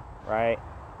everything, right?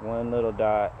 One little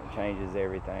dot changes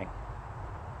everything.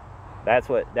 That's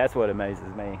what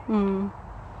amazes me. Mm.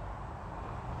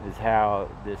 Is how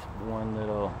this one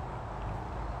little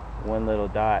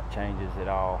dot changes it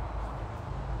all.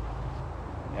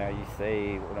 Now you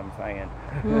see what I'm saying?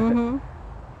 Mm-hmm.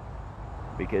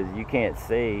 Because you can't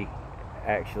see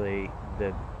actually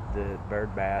the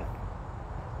bird bath,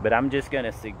 but I'm just going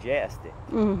to suggest it.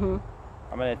 Mm-hmm.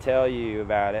 I'm going to tell you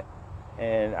about it,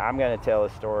 and I'm going to tell a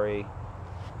story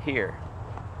here.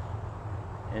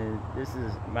 And this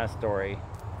is my story.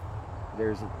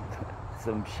 There's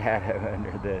some shadow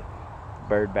under the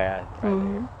bird bath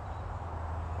right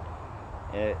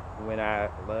there. When I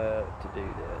love to do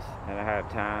this, and I have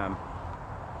time.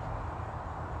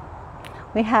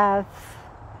 We have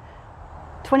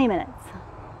 20 minutes.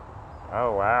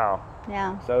 Oh, wow.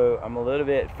 Yeah. So I'm a little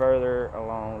bit further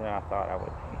along than I thought I would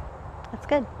be. That's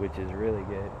good. Which is really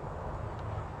good.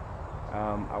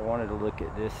 I wanted to look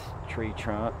at this tree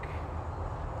trunk,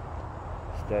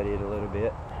 study it a little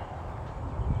bit.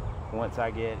 Once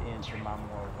I get into my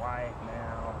more white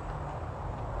now,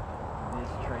 this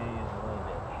tree is a little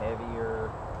bit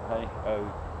heavier. Hey,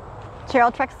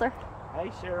 Cheryl Trexler. Hey,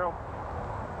 Cheryl.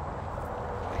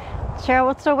 Cheryl,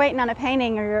 we're still waiting on a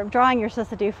painting or your drawing you're supposed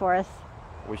to do for us.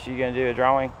 Was she going to do a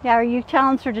drawing? Yeah, or you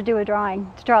challenged her to do a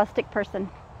drawing, to draw a stick person.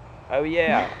 Oh,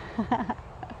 yeah.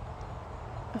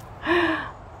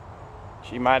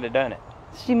 She might have done it.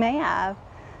 She may have.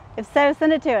 If so,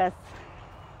 send it to us.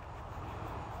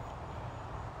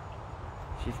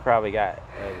 She's probably got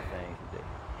other things to do.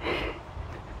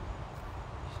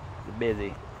 She's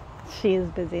busy. She is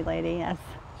a busy lady, yes.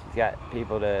 She's got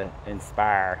people to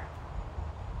inspire.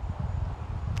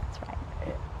 That's right.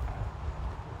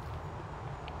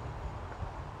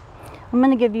 I'm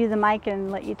going to give you the mic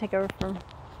and let you take over for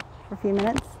a few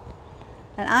minutes.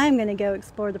 And I'm going to go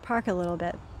explore the park a little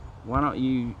bit. Why don't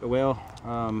you, well,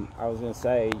 I was going to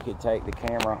say you could take the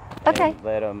camera Okay. and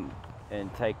let them,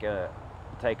 and take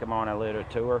them on a little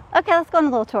tour. Okay, let's go on a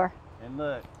little tour. And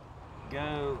look,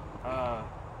 go,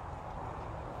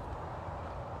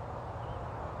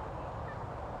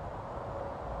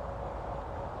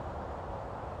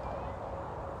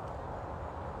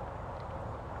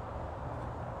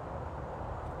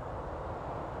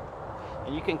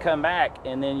 and you can come back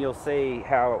and then you'll see what's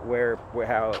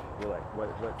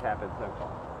happened so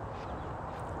far.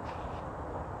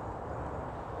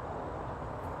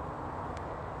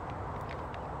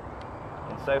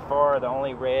 And so far the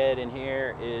only red in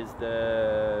here is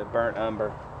the burnt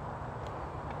umber.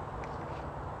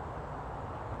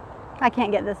 I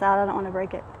can't get this out. I don't want to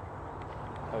break it.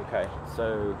 Okay,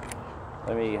 so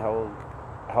let me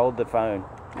hold the phone.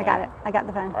 I got it. I got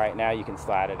the phone. All right, now you can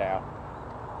slide it out.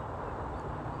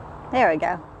 There we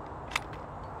go.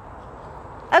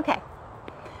 Okay,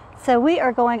 so we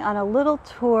are going on a little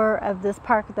tour of this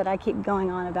park that I keep going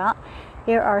on about.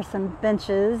 Here are some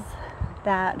benches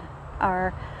that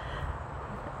are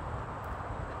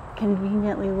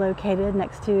conveniently located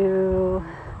next to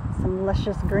some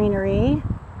luscious greenery.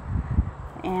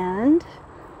 And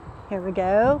here we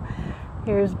go.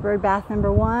 Here's bird bath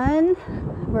number 1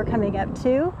 we're coming up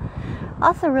to.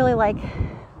 Also really like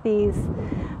these,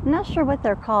 I'm not sure what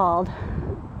they're called.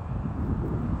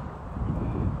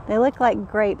 They look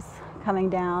like grapes coming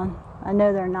down. I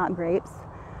know they're not grapes,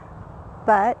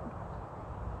 but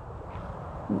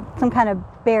some kind of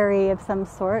berry of some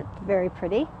sort. Very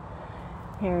pretty.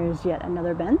 Here's yet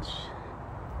another bench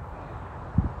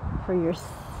for your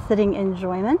sitting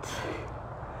enjoyment.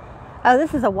 Oh,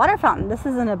 this is a water fountain. This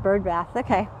isn't a bird bath.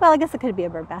 Okay, well, I guess it could be a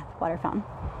bird bath water fountain.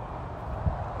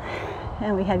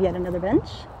 And we have yet another bench.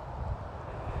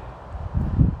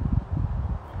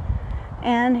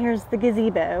 And here's the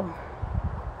gazebo,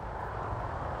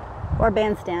 or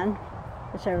bandstand,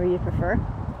 whichever you prefer.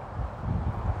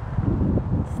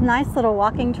 It's a nice little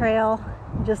walking trail.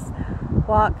 Just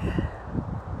walk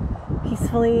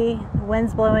peacefully. The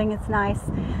wind's blowing. It's nice.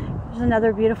 There's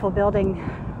another beautiful building,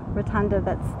 rotunda,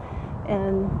 that's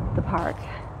in the park.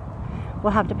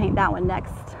 We'll have to paint that one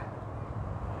next.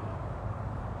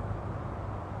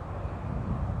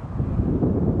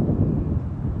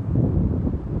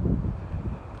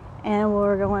 And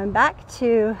we're going back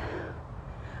to,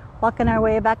 walking our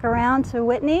way back around to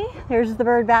Whitney. There's the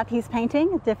bird bath he's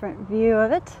painting, a different view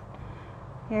of it.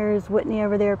 Here's Whitney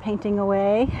over there painting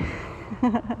away.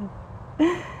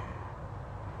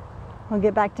 We'll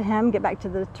get back to him, get back to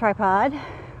the tripod.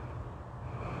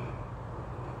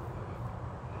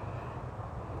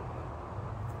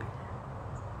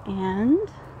 And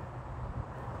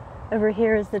over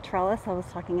here is the trellis I was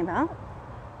talking about.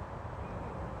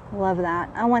 Love that.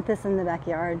 I want this in the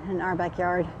backyard, in our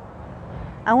backyard.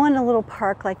 I want a little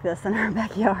park like this in our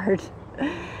backyard.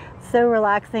 So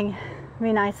relaxing. It'd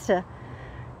be nice to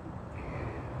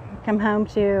come home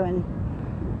to and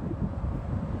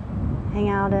hang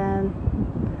out in.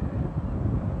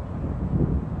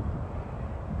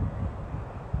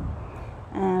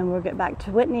 And we'll get back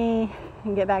to Whitney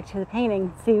and get back to the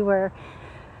painting, see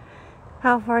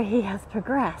how far he has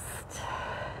progressed.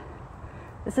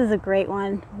 This is a great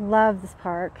one. Love this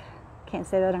park. Can't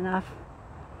say that enough.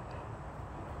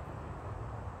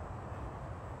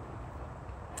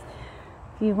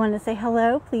 If you want to say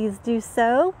hello, please do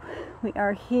so. We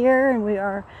are here and we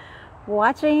are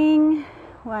watching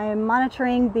while I'm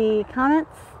monitoring the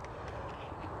comments.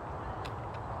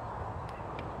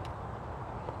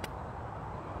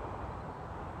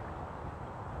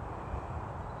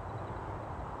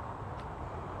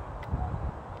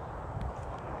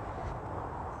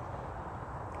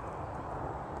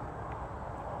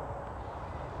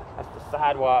 That's the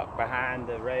sidewalk behind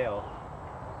the rail.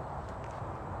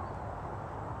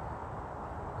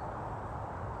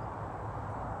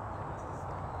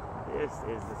 This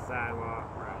is the sidewalk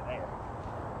right there.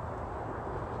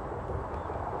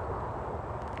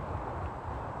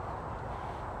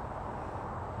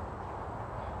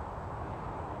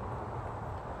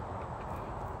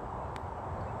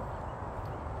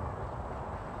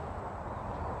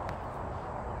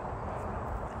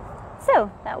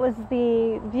 So that was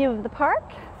the view of the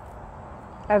park,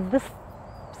 of this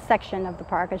section of the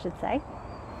park, I should say.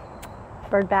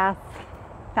 Bird baths,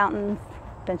 fountains,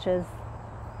 benches,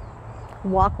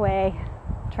 walkway,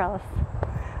 trellis.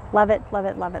 Love it, love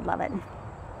it, love it, love it.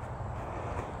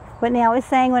 Whitney, I was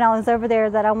saying when I was over there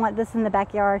that I want this in the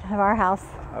backyard of our house.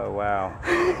 Oh wow.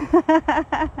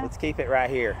 Let's keep it right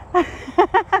here.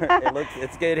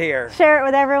 It's good here. Share it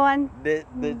with everyone.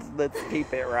 Let's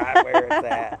keep it right where it's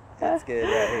at. It's good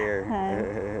right here.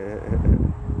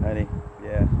 Honey,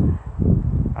 yeah.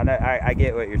 I know. I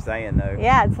get what you're saying though.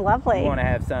 Yeah, it's lovely. You want to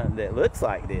have something that looks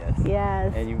like this.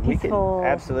 Yes. And we can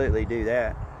absolutely do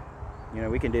that. You know,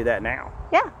 we can do that now.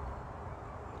 Yeah.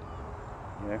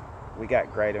 You know, we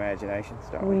got great imaginations,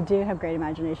 don't we? We do have great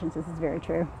imaginations. This is very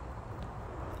true.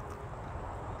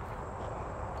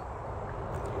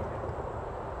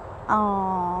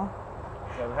 Aww.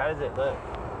 So how does it look?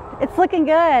 It's looking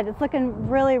good. It's looking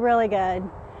really, really good.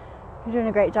 You're doing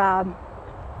a great job.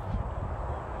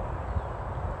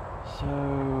 So,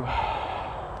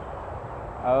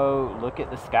 oh, look at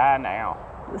the sky now.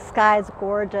 The sky is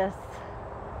gorgeous.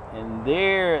 And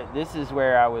there, this is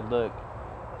where I would look.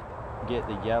 Get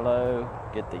the yellow.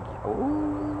 Oh,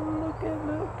 look.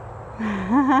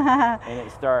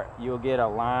 And you'll get a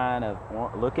line of,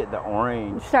 look at the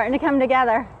orange. It's starting to come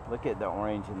together. Look at the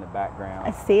orange in the background.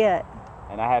 I see it.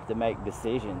 And I have to make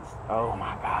decisions. Oh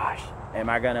my gosh. Am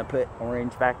I gonna put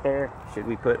orange back there? Should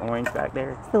we put orange back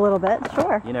there? Just a little bit,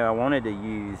 sure. You know, I wanted to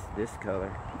use this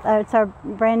color. It's our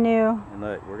brand new. And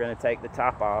look, we're gonna take the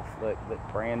top off. Look,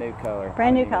 brand new color.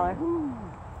 Brand new color.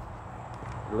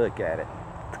 Look at it.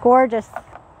 It's gorgeous.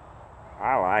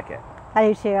 I like it. I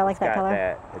do too. I like that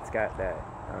color. It's got that.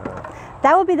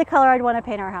 That would be the color I'd want to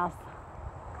paint our house.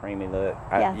 Creamy look.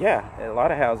 Yes. Yeah, a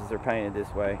lot of houses are painted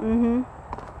this way. Mm-hmm.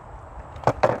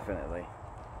 Definitely.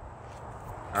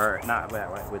 Or not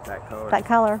that way, with that color. That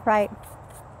color, right.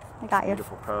 I got you.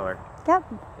 Beautiful color. Yep.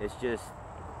 It's just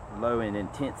low in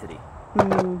intensity.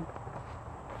 Mm.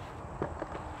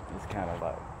 It's kind of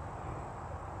low.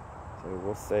 So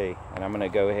we'll see. And I'm going to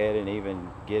go ahead and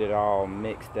even get it all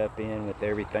mixed up in with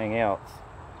everything else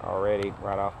already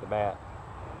right off the bat.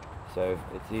 So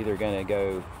it's either going to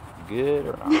go good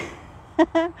or not.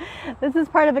 This is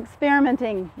part of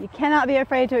experimenting. You cannot be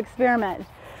afraid to experiment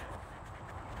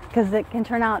because it can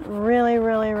turn out really,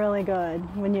 really, really good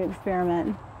when you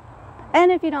experiment.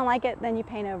 And if you don't like it, then you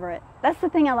paint over it. That's the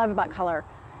thing I love about color.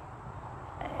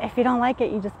 If you don't like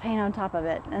it, you just paint on top of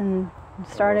it and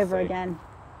start over again.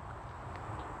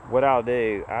 What I'll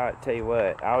do, I'll tell you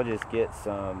what, I'll just get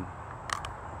some,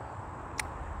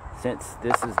 since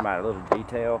this is my little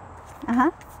detail.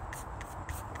 Uh-huh.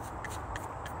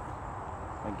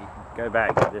 Go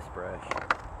back to this brush.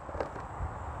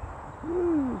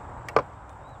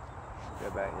 Go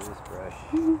back to this brush.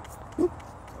 And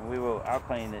I'll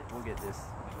clean it, we'll get this,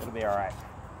 it'll be all right.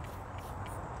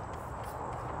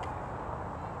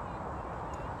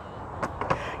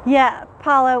 Yeah,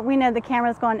 Paula, we know the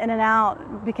camera's going in and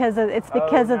out because of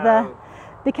the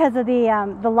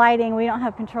lighting. We don't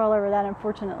have control over that,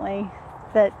 unfortunately.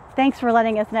 But thanks for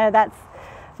letting us know.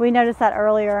 We noticed that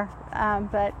earlier,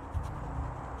 but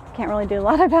can't really do a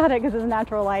lot about it because it's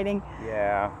natural lighting.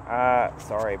 Yeah,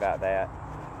 sorry about that.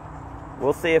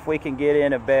 We'll see if we can get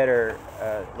in a better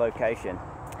location.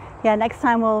 Yeah, next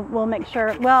time we'll make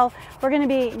sure. Well, we're going to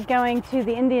be going to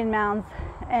the Indian Mounds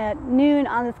at noon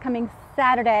on this coming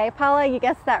Saturday. Paula, you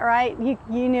guessed that right. You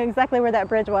knew exactly where that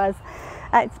bridge was.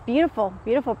 It's beautiful,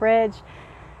 beautiful bridge.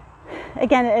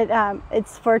 Again,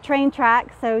 it's for train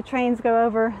track, so trains go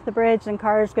over the bridge and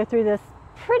cars go through this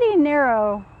pretty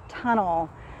narrow tunnel.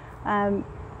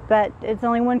 But it's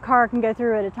only one car can go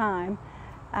through at a time.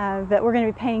 But we're going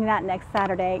to be painting that next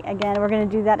Saturday. Again, we're going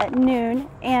to do that at noon.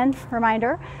 And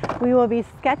reminder, we will be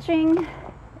sketching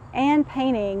and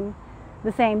painting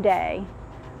the same day.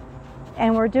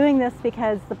 And we're doing this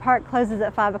because the park closes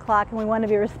at 5 o'clock and we want to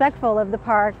be respectful of the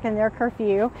park and their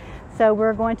curfew. So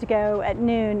we're going to go at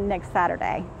noon next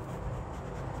Saturday.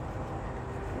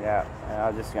 Yeah, and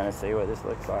I'm just going to see what this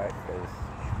looks like because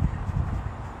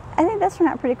I think that's turned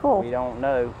out pretty cool. We don't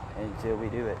know until we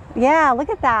do it. Yeah, look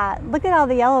at that. Look at all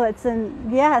the yellow that's in.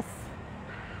 Yes.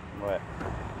 What?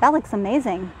 That looks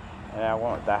amazing. And I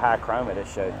want the high chroma to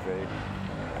show through. It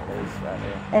is right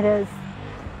there. It is.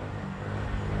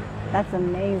 That's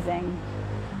amazing.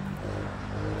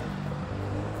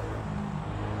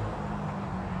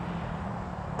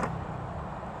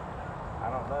 I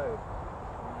don't know.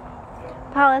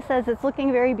 Paula says it's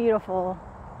looking very beautiful.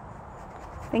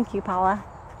 Thank you, Paula.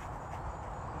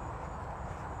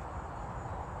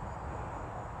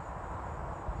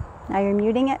 Now you're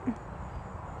muting it?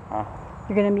 Huh?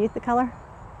 You're going to mute the color?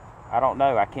 I don't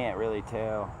know. I can't really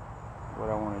tell what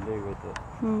I want to do with it.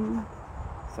 Hmm.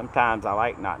 Sometimes I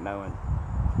like not knowing.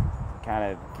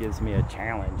 kind of gives me a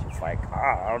challenge. It's like,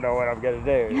 I don't know what I'm gonna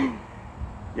do.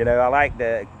 You know, I like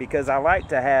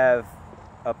to have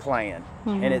a plan,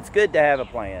 and it's good to have a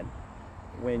plan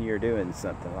when you're doing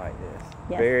something like this.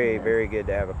 Yes, very, very good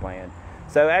to have a plan.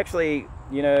 So actually,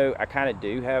 you know, I kind of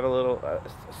do have a little,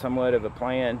 somewhat of a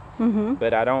plan,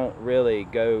 but I don't really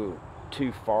go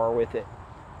too far with it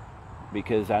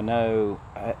because I know,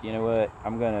 you know what,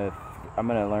 I'm gonna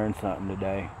learn something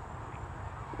today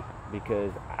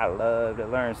because I love to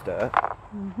learn stuff,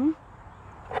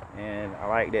 and I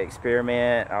like to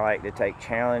experiment. I like to take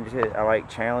challenges. I like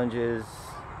challenges.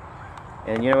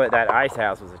 And you know what? That ice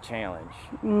house was a challenge.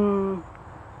 You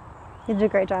did a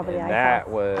great job with the ice that house.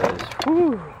 was,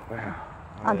 whew, wow.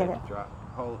 I'll get it.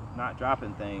 Not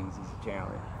dropping things is a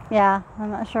challenge. Yeah,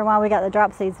 I'm not sure why we got the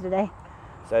drop seeds today.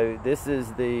 So this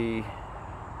is the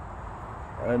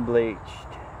unbleached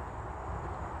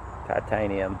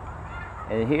titanium.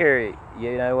 And here,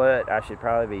 you know what? I should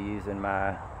probably be using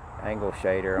my angle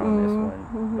shader on this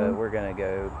one, but we're gonna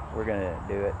do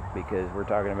it because we're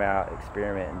talking about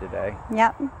experimenting today.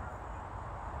 Yep. And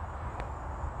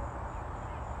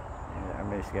I'm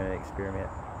just gonna experiment,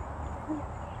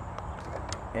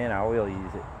 and I will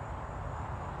use it.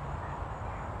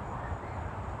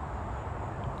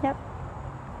 Yep.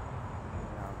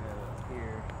 And I'll go up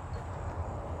here.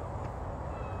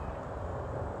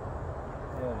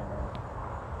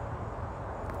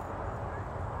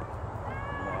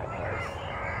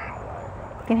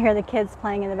 You can hear the kids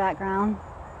playing in the background.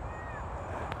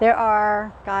 There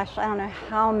are, gosh, I don't know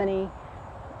how many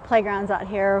playgrounds out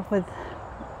here with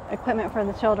equipment for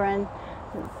the children.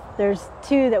 There's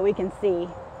 2 that we can see.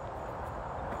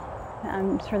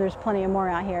 I'm sure there's plenty of more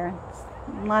out here. It's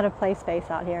a lot of play space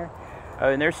out here. Oh,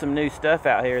 and there's some new stuff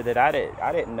out here that I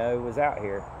didn't know was out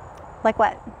here. Like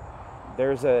what?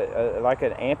 There's like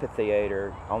an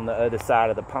amphitheater on the other side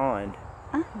of the pond.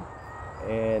 Oh.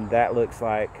 And that looks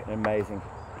like amazing.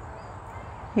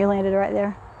 You landed right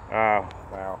there. Oh,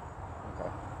 wow. Okay.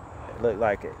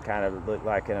 It kind of looked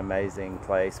like an amazing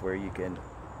place where you can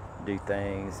do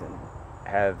things and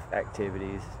have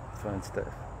activities, fun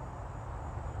stuff.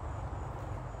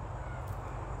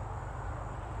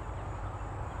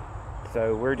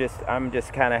 So I'm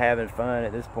just kind of having fun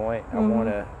at this point.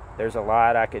 There's a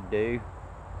lot I could do.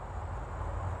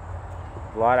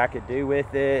 A lot I could do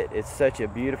with it. It's such a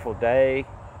beautiful day.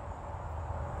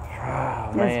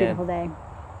 Oh, man. It's a beautiful day.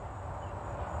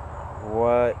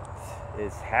 What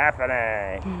is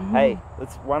happening? Hey,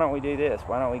 why don't we do this?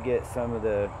 Why don't we get some of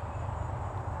the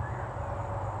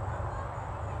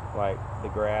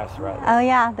grass right there? Oh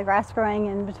yeah, the grass growing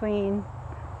in between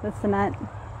the cement.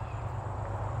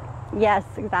 Yes,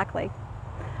 exactly.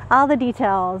 All the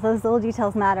details, those little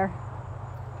details matter.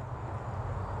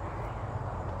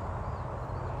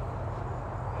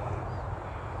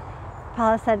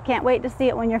 Paula said, can't wait to see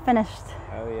it when you're finished.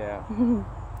 Oh yeah.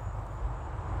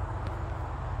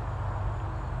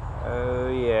 Oh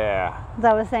yeah. As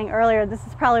I was saying earlier, this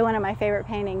is probably one of my favorite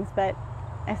paintings, but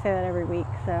I say that every week,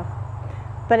 so.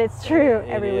 But it's true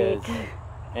every week.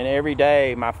 And every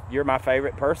day, you're my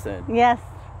favorite person. Yes.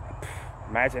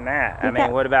 Imagine that. I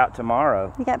mean, what about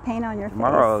tomorrow? You got paint on your face.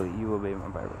 Tomorrow, you will be my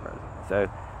favorite person. So,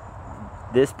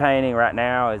 this painting right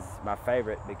now is my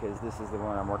favorite because this is the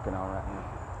one I'm working on right now.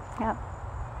 Yep.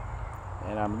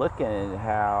 And I'm looking at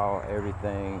how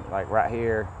everything, like right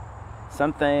here,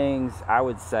 some things I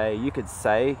would say, you could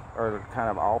say are kind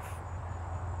of off,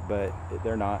 but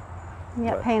they're not. You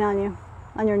got paint on you,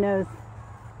 on your nose.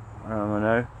 I don't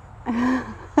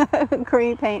know.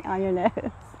 Green paint on your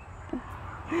nose.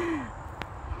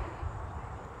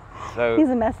 So he's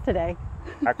a mess today.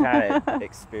 I kind of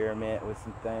experiment with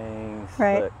some things.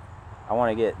 Right. Look, I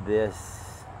want to get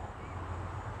this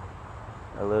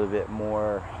a little bit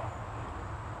more.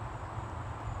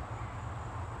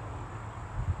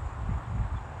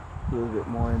 A little bit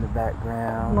more in the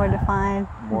background. More defined.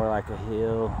 More like a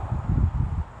hill.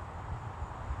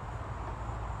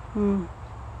 Hmm.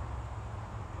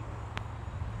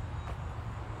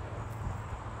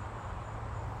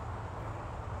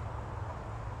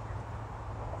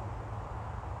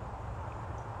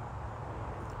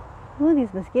 Ooh,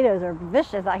 these mosquitoes are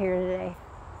vicious out here today.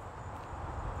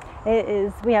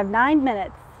 We have 9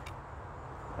 minutes.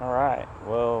 All right.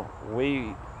 Well,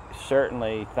 we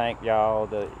certainly thank y'all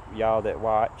that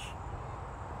watch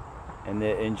and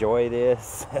that enjoy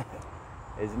this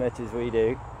as much as we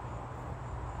do.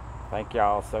 Thank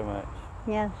y'all so much.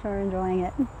 Yes, we're enjoying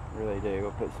it. Really do.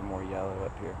 We'll put some more yellow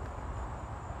up here.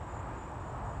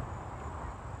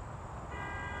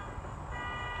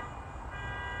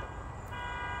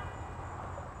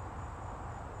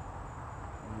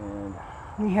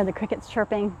 You hear the crickets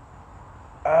chirping.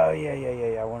 Oh, yeah.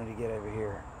 I wanted to get over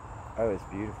here. Oh, it's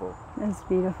beautiful. It's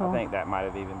beautiful. I think that might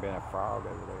have even been a frog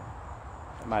over there.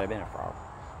 It might have been a frog.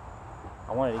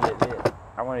 I wanted to get this.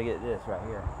 I want to get this right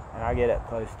here. And I'll get up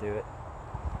close to it.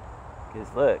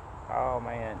 Because look. Oh,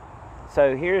 man.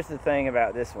 So here's the thing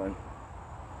about this one.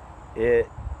 You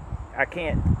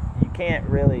can't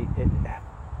really,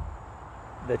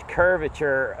 the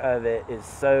curvature of it is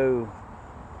so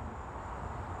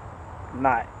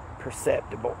not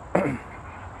perceptible. I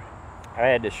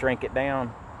had to shrink it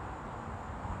down.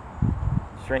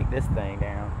 Shrink this thing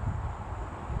down.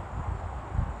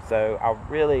 So I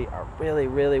really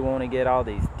want to get all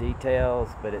these details,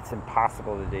 but it's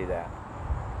impossible to do that.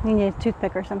 You need a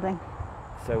toothpick or something.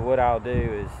 So what I'll do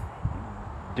is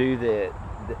do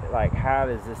like, how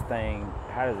does it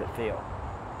feel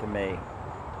to me?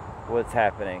 What's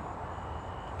happening?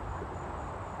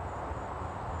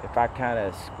 If I kind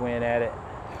of squint at it,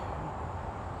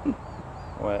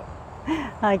 what?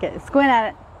 I like it. Squint at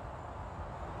it.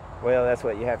 Well, that's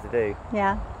what you have to do.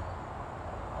 Yeah.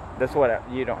 That's what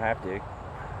you don't have to.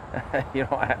 You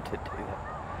don't have to do that.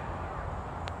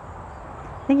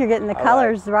 I think you're getting the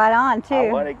colors right on too.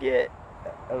 I want to get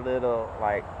a little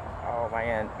like, oh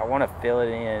man, I want to fill it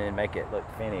in and make it look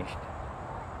finished.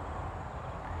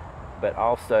 But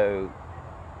also,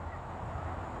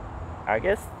 I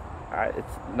guess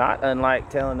it's not unlike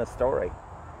telling a story,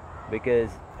 because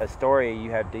a story,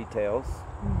 you have details.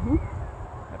 Mm-hmm.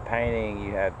 A painting,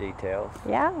 you have details.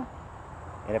 Yeah.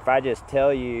 And if I just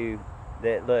tell you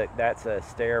that, look, that's a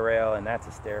stair rail and that's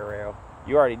a stair rail,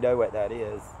 you already know what that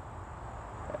is.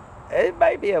 It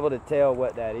may be able to tell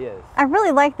what that is. I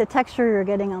really like the texture you're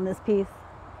getting on this piece.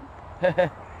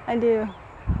 I do.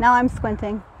 Now I'm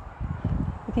squinting,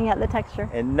 looking at the texture.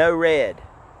 And no red.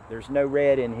 There's no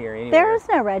red in here anywhere. There is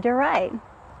no red, you're right.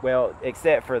 Well,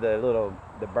 except for the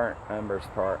burnt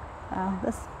umbers part. Oh,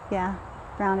 this, yeah,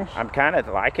 brownish. I'm kind of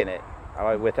liking it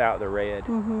without the red.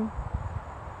 Mm-hmm.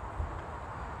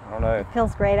 I don't know. It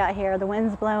feels great out here. The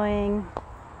wind's blowing.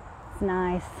 It's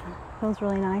nice. Feels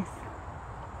really nice.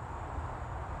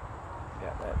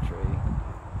 Got that tree.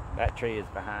 That tree is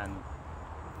behind.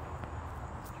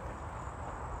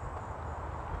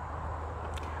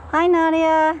 Hi,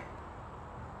 Nadia.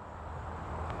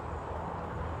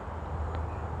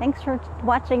 Thanks for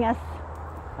watching us.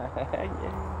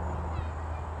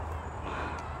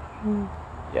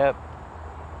 Yep.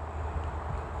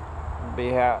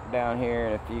 Be out down here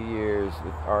in a few years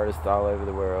with artists all over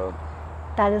the world.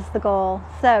 That is the goal.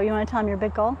 So, you want to tell them your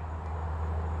big goal?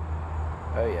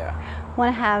 Oh yeah.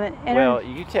 Want to have an Well,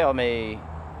 you tell me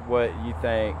what you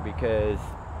think, because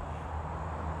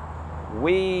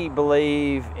we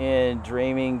believe in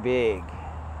dreaming big,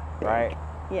 right?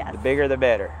 Yes. The bigger the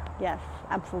better. Yes,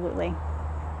 absolutely.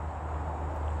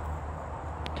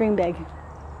 Dream big.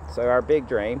 So our big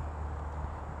dream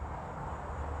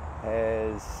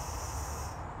is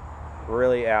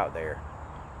really out there.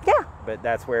 Yeah. But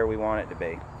that's where we want it to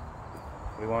be.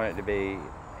 We want it to be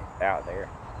out there.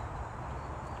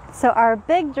 So our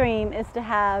big dream is to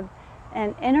have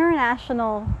an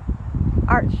international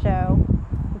art show.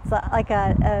 It's like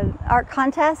an art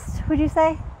contest, would you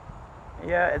say?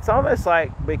 Yeah, it's almost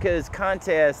like, because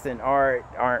contests and art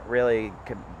aren't really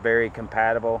very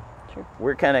compatible. True.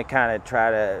 We're kind of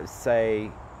try to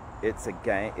say it's a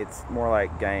game. It's more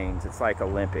like games. It's like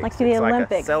Olympics. Like the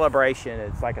Olympics. Like a celebration.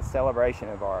 It's like a celebration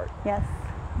of art. Yes.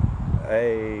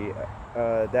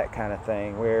 That kind of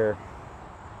thing, where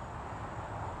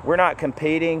we're not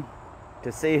competing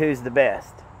to see who's the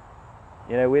best.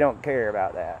 You know, we don't care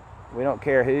about that. We don't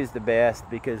care who's the best,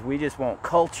 because we just want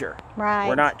culture. Right.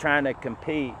 We're not trying to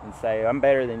compete and say, I'm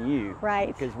better than you. Right.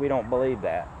 Because we don't believe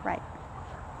that. Right.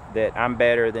 That I'm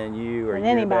better than you, or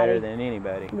you're better than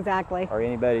anybody. Exactly. Or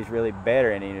anybody's really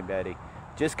better than anybody.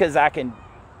 Just because I can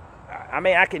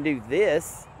do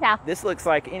this. Yeah. This looks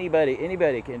like anybody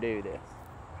can do this.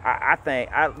 I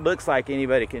think it looks like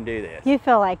anybody can do this. You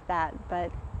feel like that,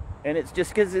 but... And it's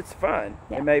just because it's fun.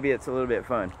 Yeah. And maybe it's a little bit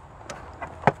fun.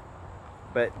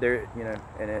 But there, you know,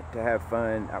 to have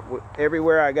fun.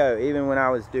 Everywhere I go, even when I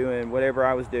was doing whatever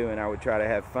I was doing, I would try to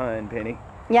have fun, Penny.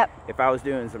 Yep. If I was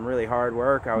doing some really hard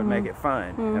work, I would make it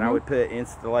fun. And I would put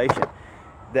installation.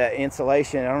 That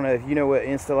insulation, I don't know if you know what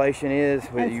installation is,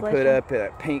 but you put up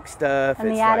that pink stuff. In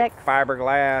it's the attic. like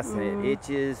fiberglass, and it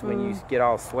itches when you get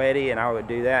all sweaty, and I would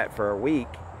do that for a week.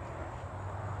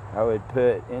 I would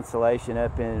put insulation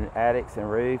up in attics and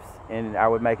roofs, and I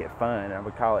would make it fun. I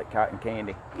would call it cotton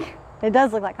candy. It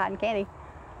does look like cotton candy.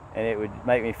 And it would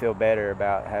make me feel better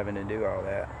about having to do all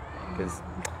that. Because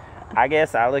I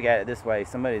guess I look at it this way,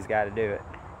 somebody's got to do it.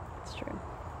 It's true.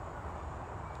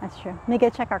 That's true. Let me go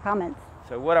check our comments.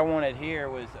 So what I wanted here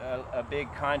was a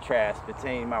big contrast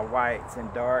between my whites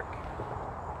and dark.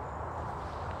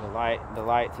 The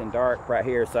lights and dark right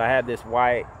here. So I have this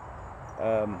white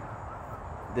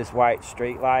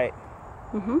street light,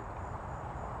 and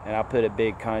I'll put a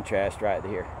big contrast right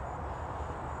here.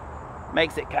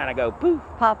 Makes it kind of go poof.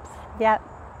 Pops. Yep.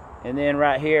 And then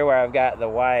right here where I've got the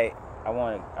white, I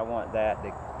want that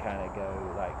to kind of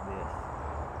go like this.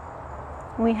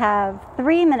 We have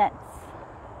 3 minutes.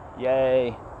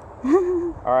 Yay.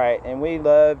 All right, and we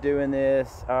love doing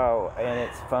this. Oh, and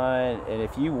it's fun. And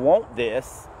if you want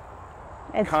this,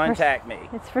 contact me.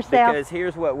 It's for sale. Because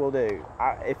here's what we'll do.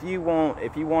 If you want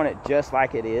it just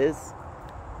like it is,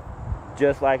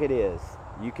 you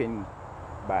can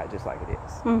buy it just like it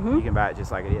is. You can buy it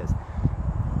just like it is.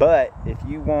 But if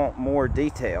you want more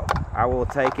detail, I will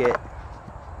take it.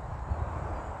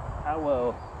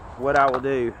 What I will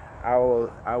do, I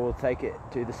will take it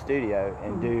to the studio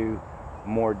and do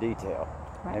more detail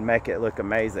and make it look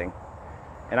amazing.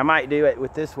 And I might do it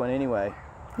with this one anyway.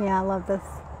 Yeah, I love this.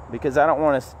 Because I don't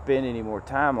want to spend any more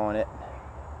time on it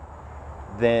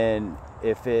than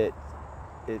if it's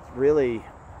really,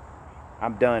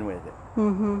 I'm done with it.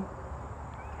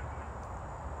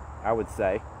 I would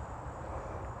say.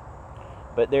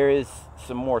 But there is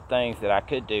some more things that I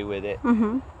could do with it.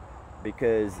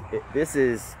 Because this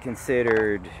is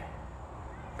considered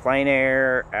plein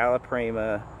air alla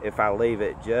prima if I leave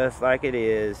it just like it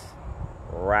is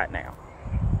right now.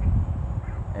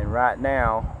 And right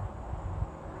now,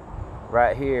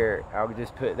 right here, I'll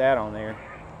just put that on there.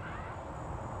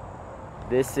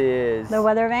 This is the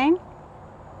weather vane.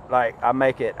 Like I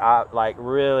make it like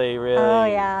really. Oh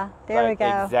yeah, there like we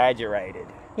go. Exaggerated.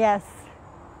 Yes.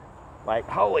 Like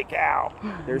holy cow!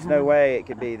 There's no way it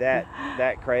could be that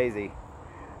crazy.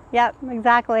 Yep,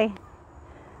 exactly.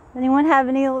 Anyone have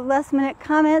any last minute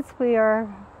comments? We are.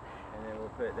 And then we'll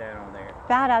put that on there.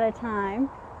 About out of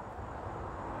time.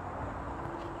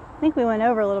 I think we went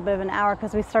over a little bit of an hour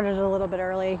because we started a little bit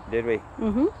early. Did we?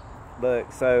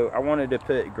 Look, so I wanted to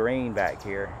put green back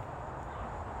here.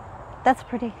 That's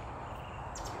pretty.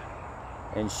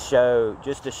 And show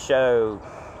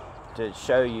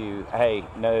you, hey,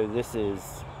 no, that's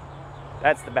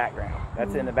the background.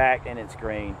 That's in the back and it's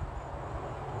green.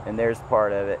 And there's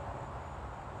part of it.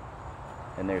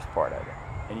 And there's part of it.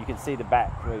 And you can see the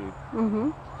back through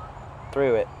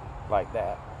it like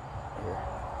that. Here.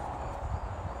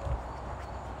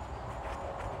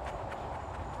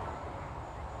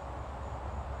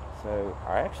 So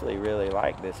I actually really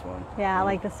like this one. Yeah, I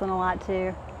like this one a lot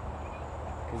too.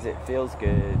 Because it feels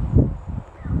good.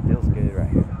 Feels good right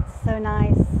here. It's so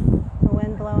nice. The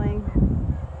wind blowing.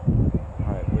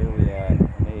 Alright, where are we at?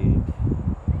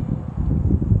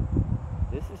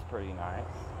 This is pretty nice.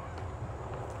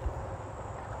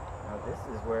 Now this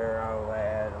is where I'll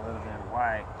add a little bit of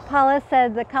white. Paula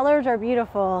said the colors are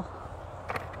beautiful.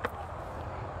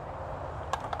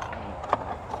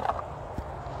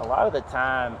 A lot of the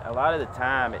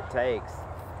time it takes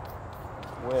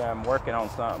when I'm working on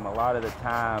something, a lot of the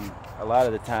time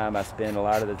I spend a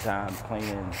lot of the time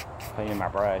cleaning my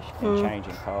brush and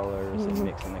changing colors and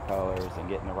mixing the colors and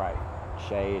getting the right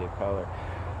shade of color.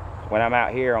 When I'm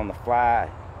out here on the fly,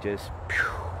 just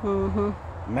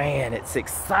man, it's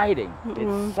exciting.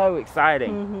 It's so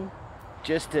exciting.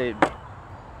 Just to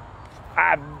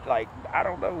I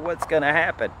don't know what's gonna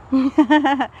happen.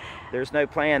 There's no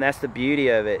plan. That's the beauty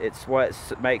of it. It's what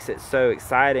makes it so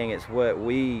exciting. It's what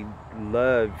we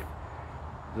love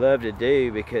to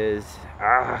do because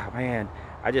man,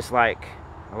 I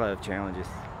love challenges.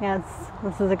 Yes,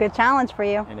 this is a good challenge for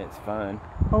you. And it's fun.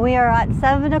 Well, we are at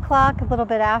 7 o'clock, a little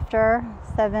bit after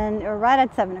 7, or right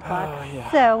at 7 o'clock. Oh,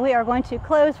 yeah. So we are going to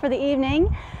close for the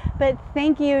evening. But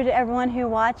thank you to everyone who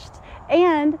watched.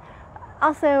 And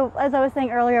also, as I was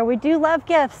saying earlier, we do love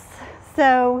gifts.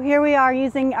 So here we are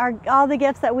using all the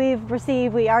gifts that we've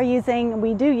received. We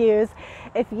do use.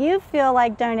 If you feel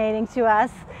like donating to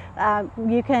us,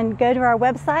 you can go to our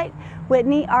website,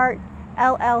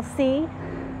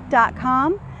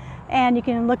 whitneyartllc.com, and you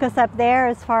can look us up there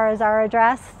as far as our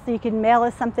address. So you can mail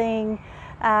us something,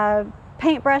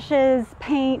 paintbrushes,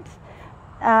 paint.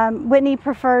 Whitney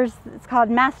prefers, it's called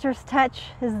Master's Touch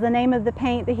is the name of the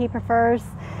paint that he prefers.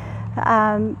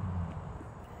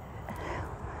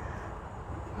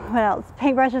 What else?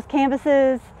 Paintbrushes,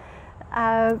 canvases,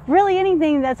 really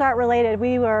anything that's art related.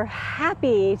 We were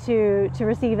happy to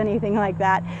receive anything like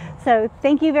that. So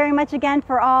thank you very much again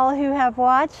for all who have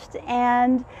watched,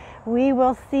 and we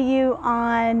will see you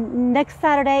on next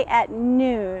Saturday at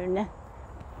noon.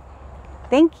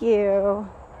 Thank you.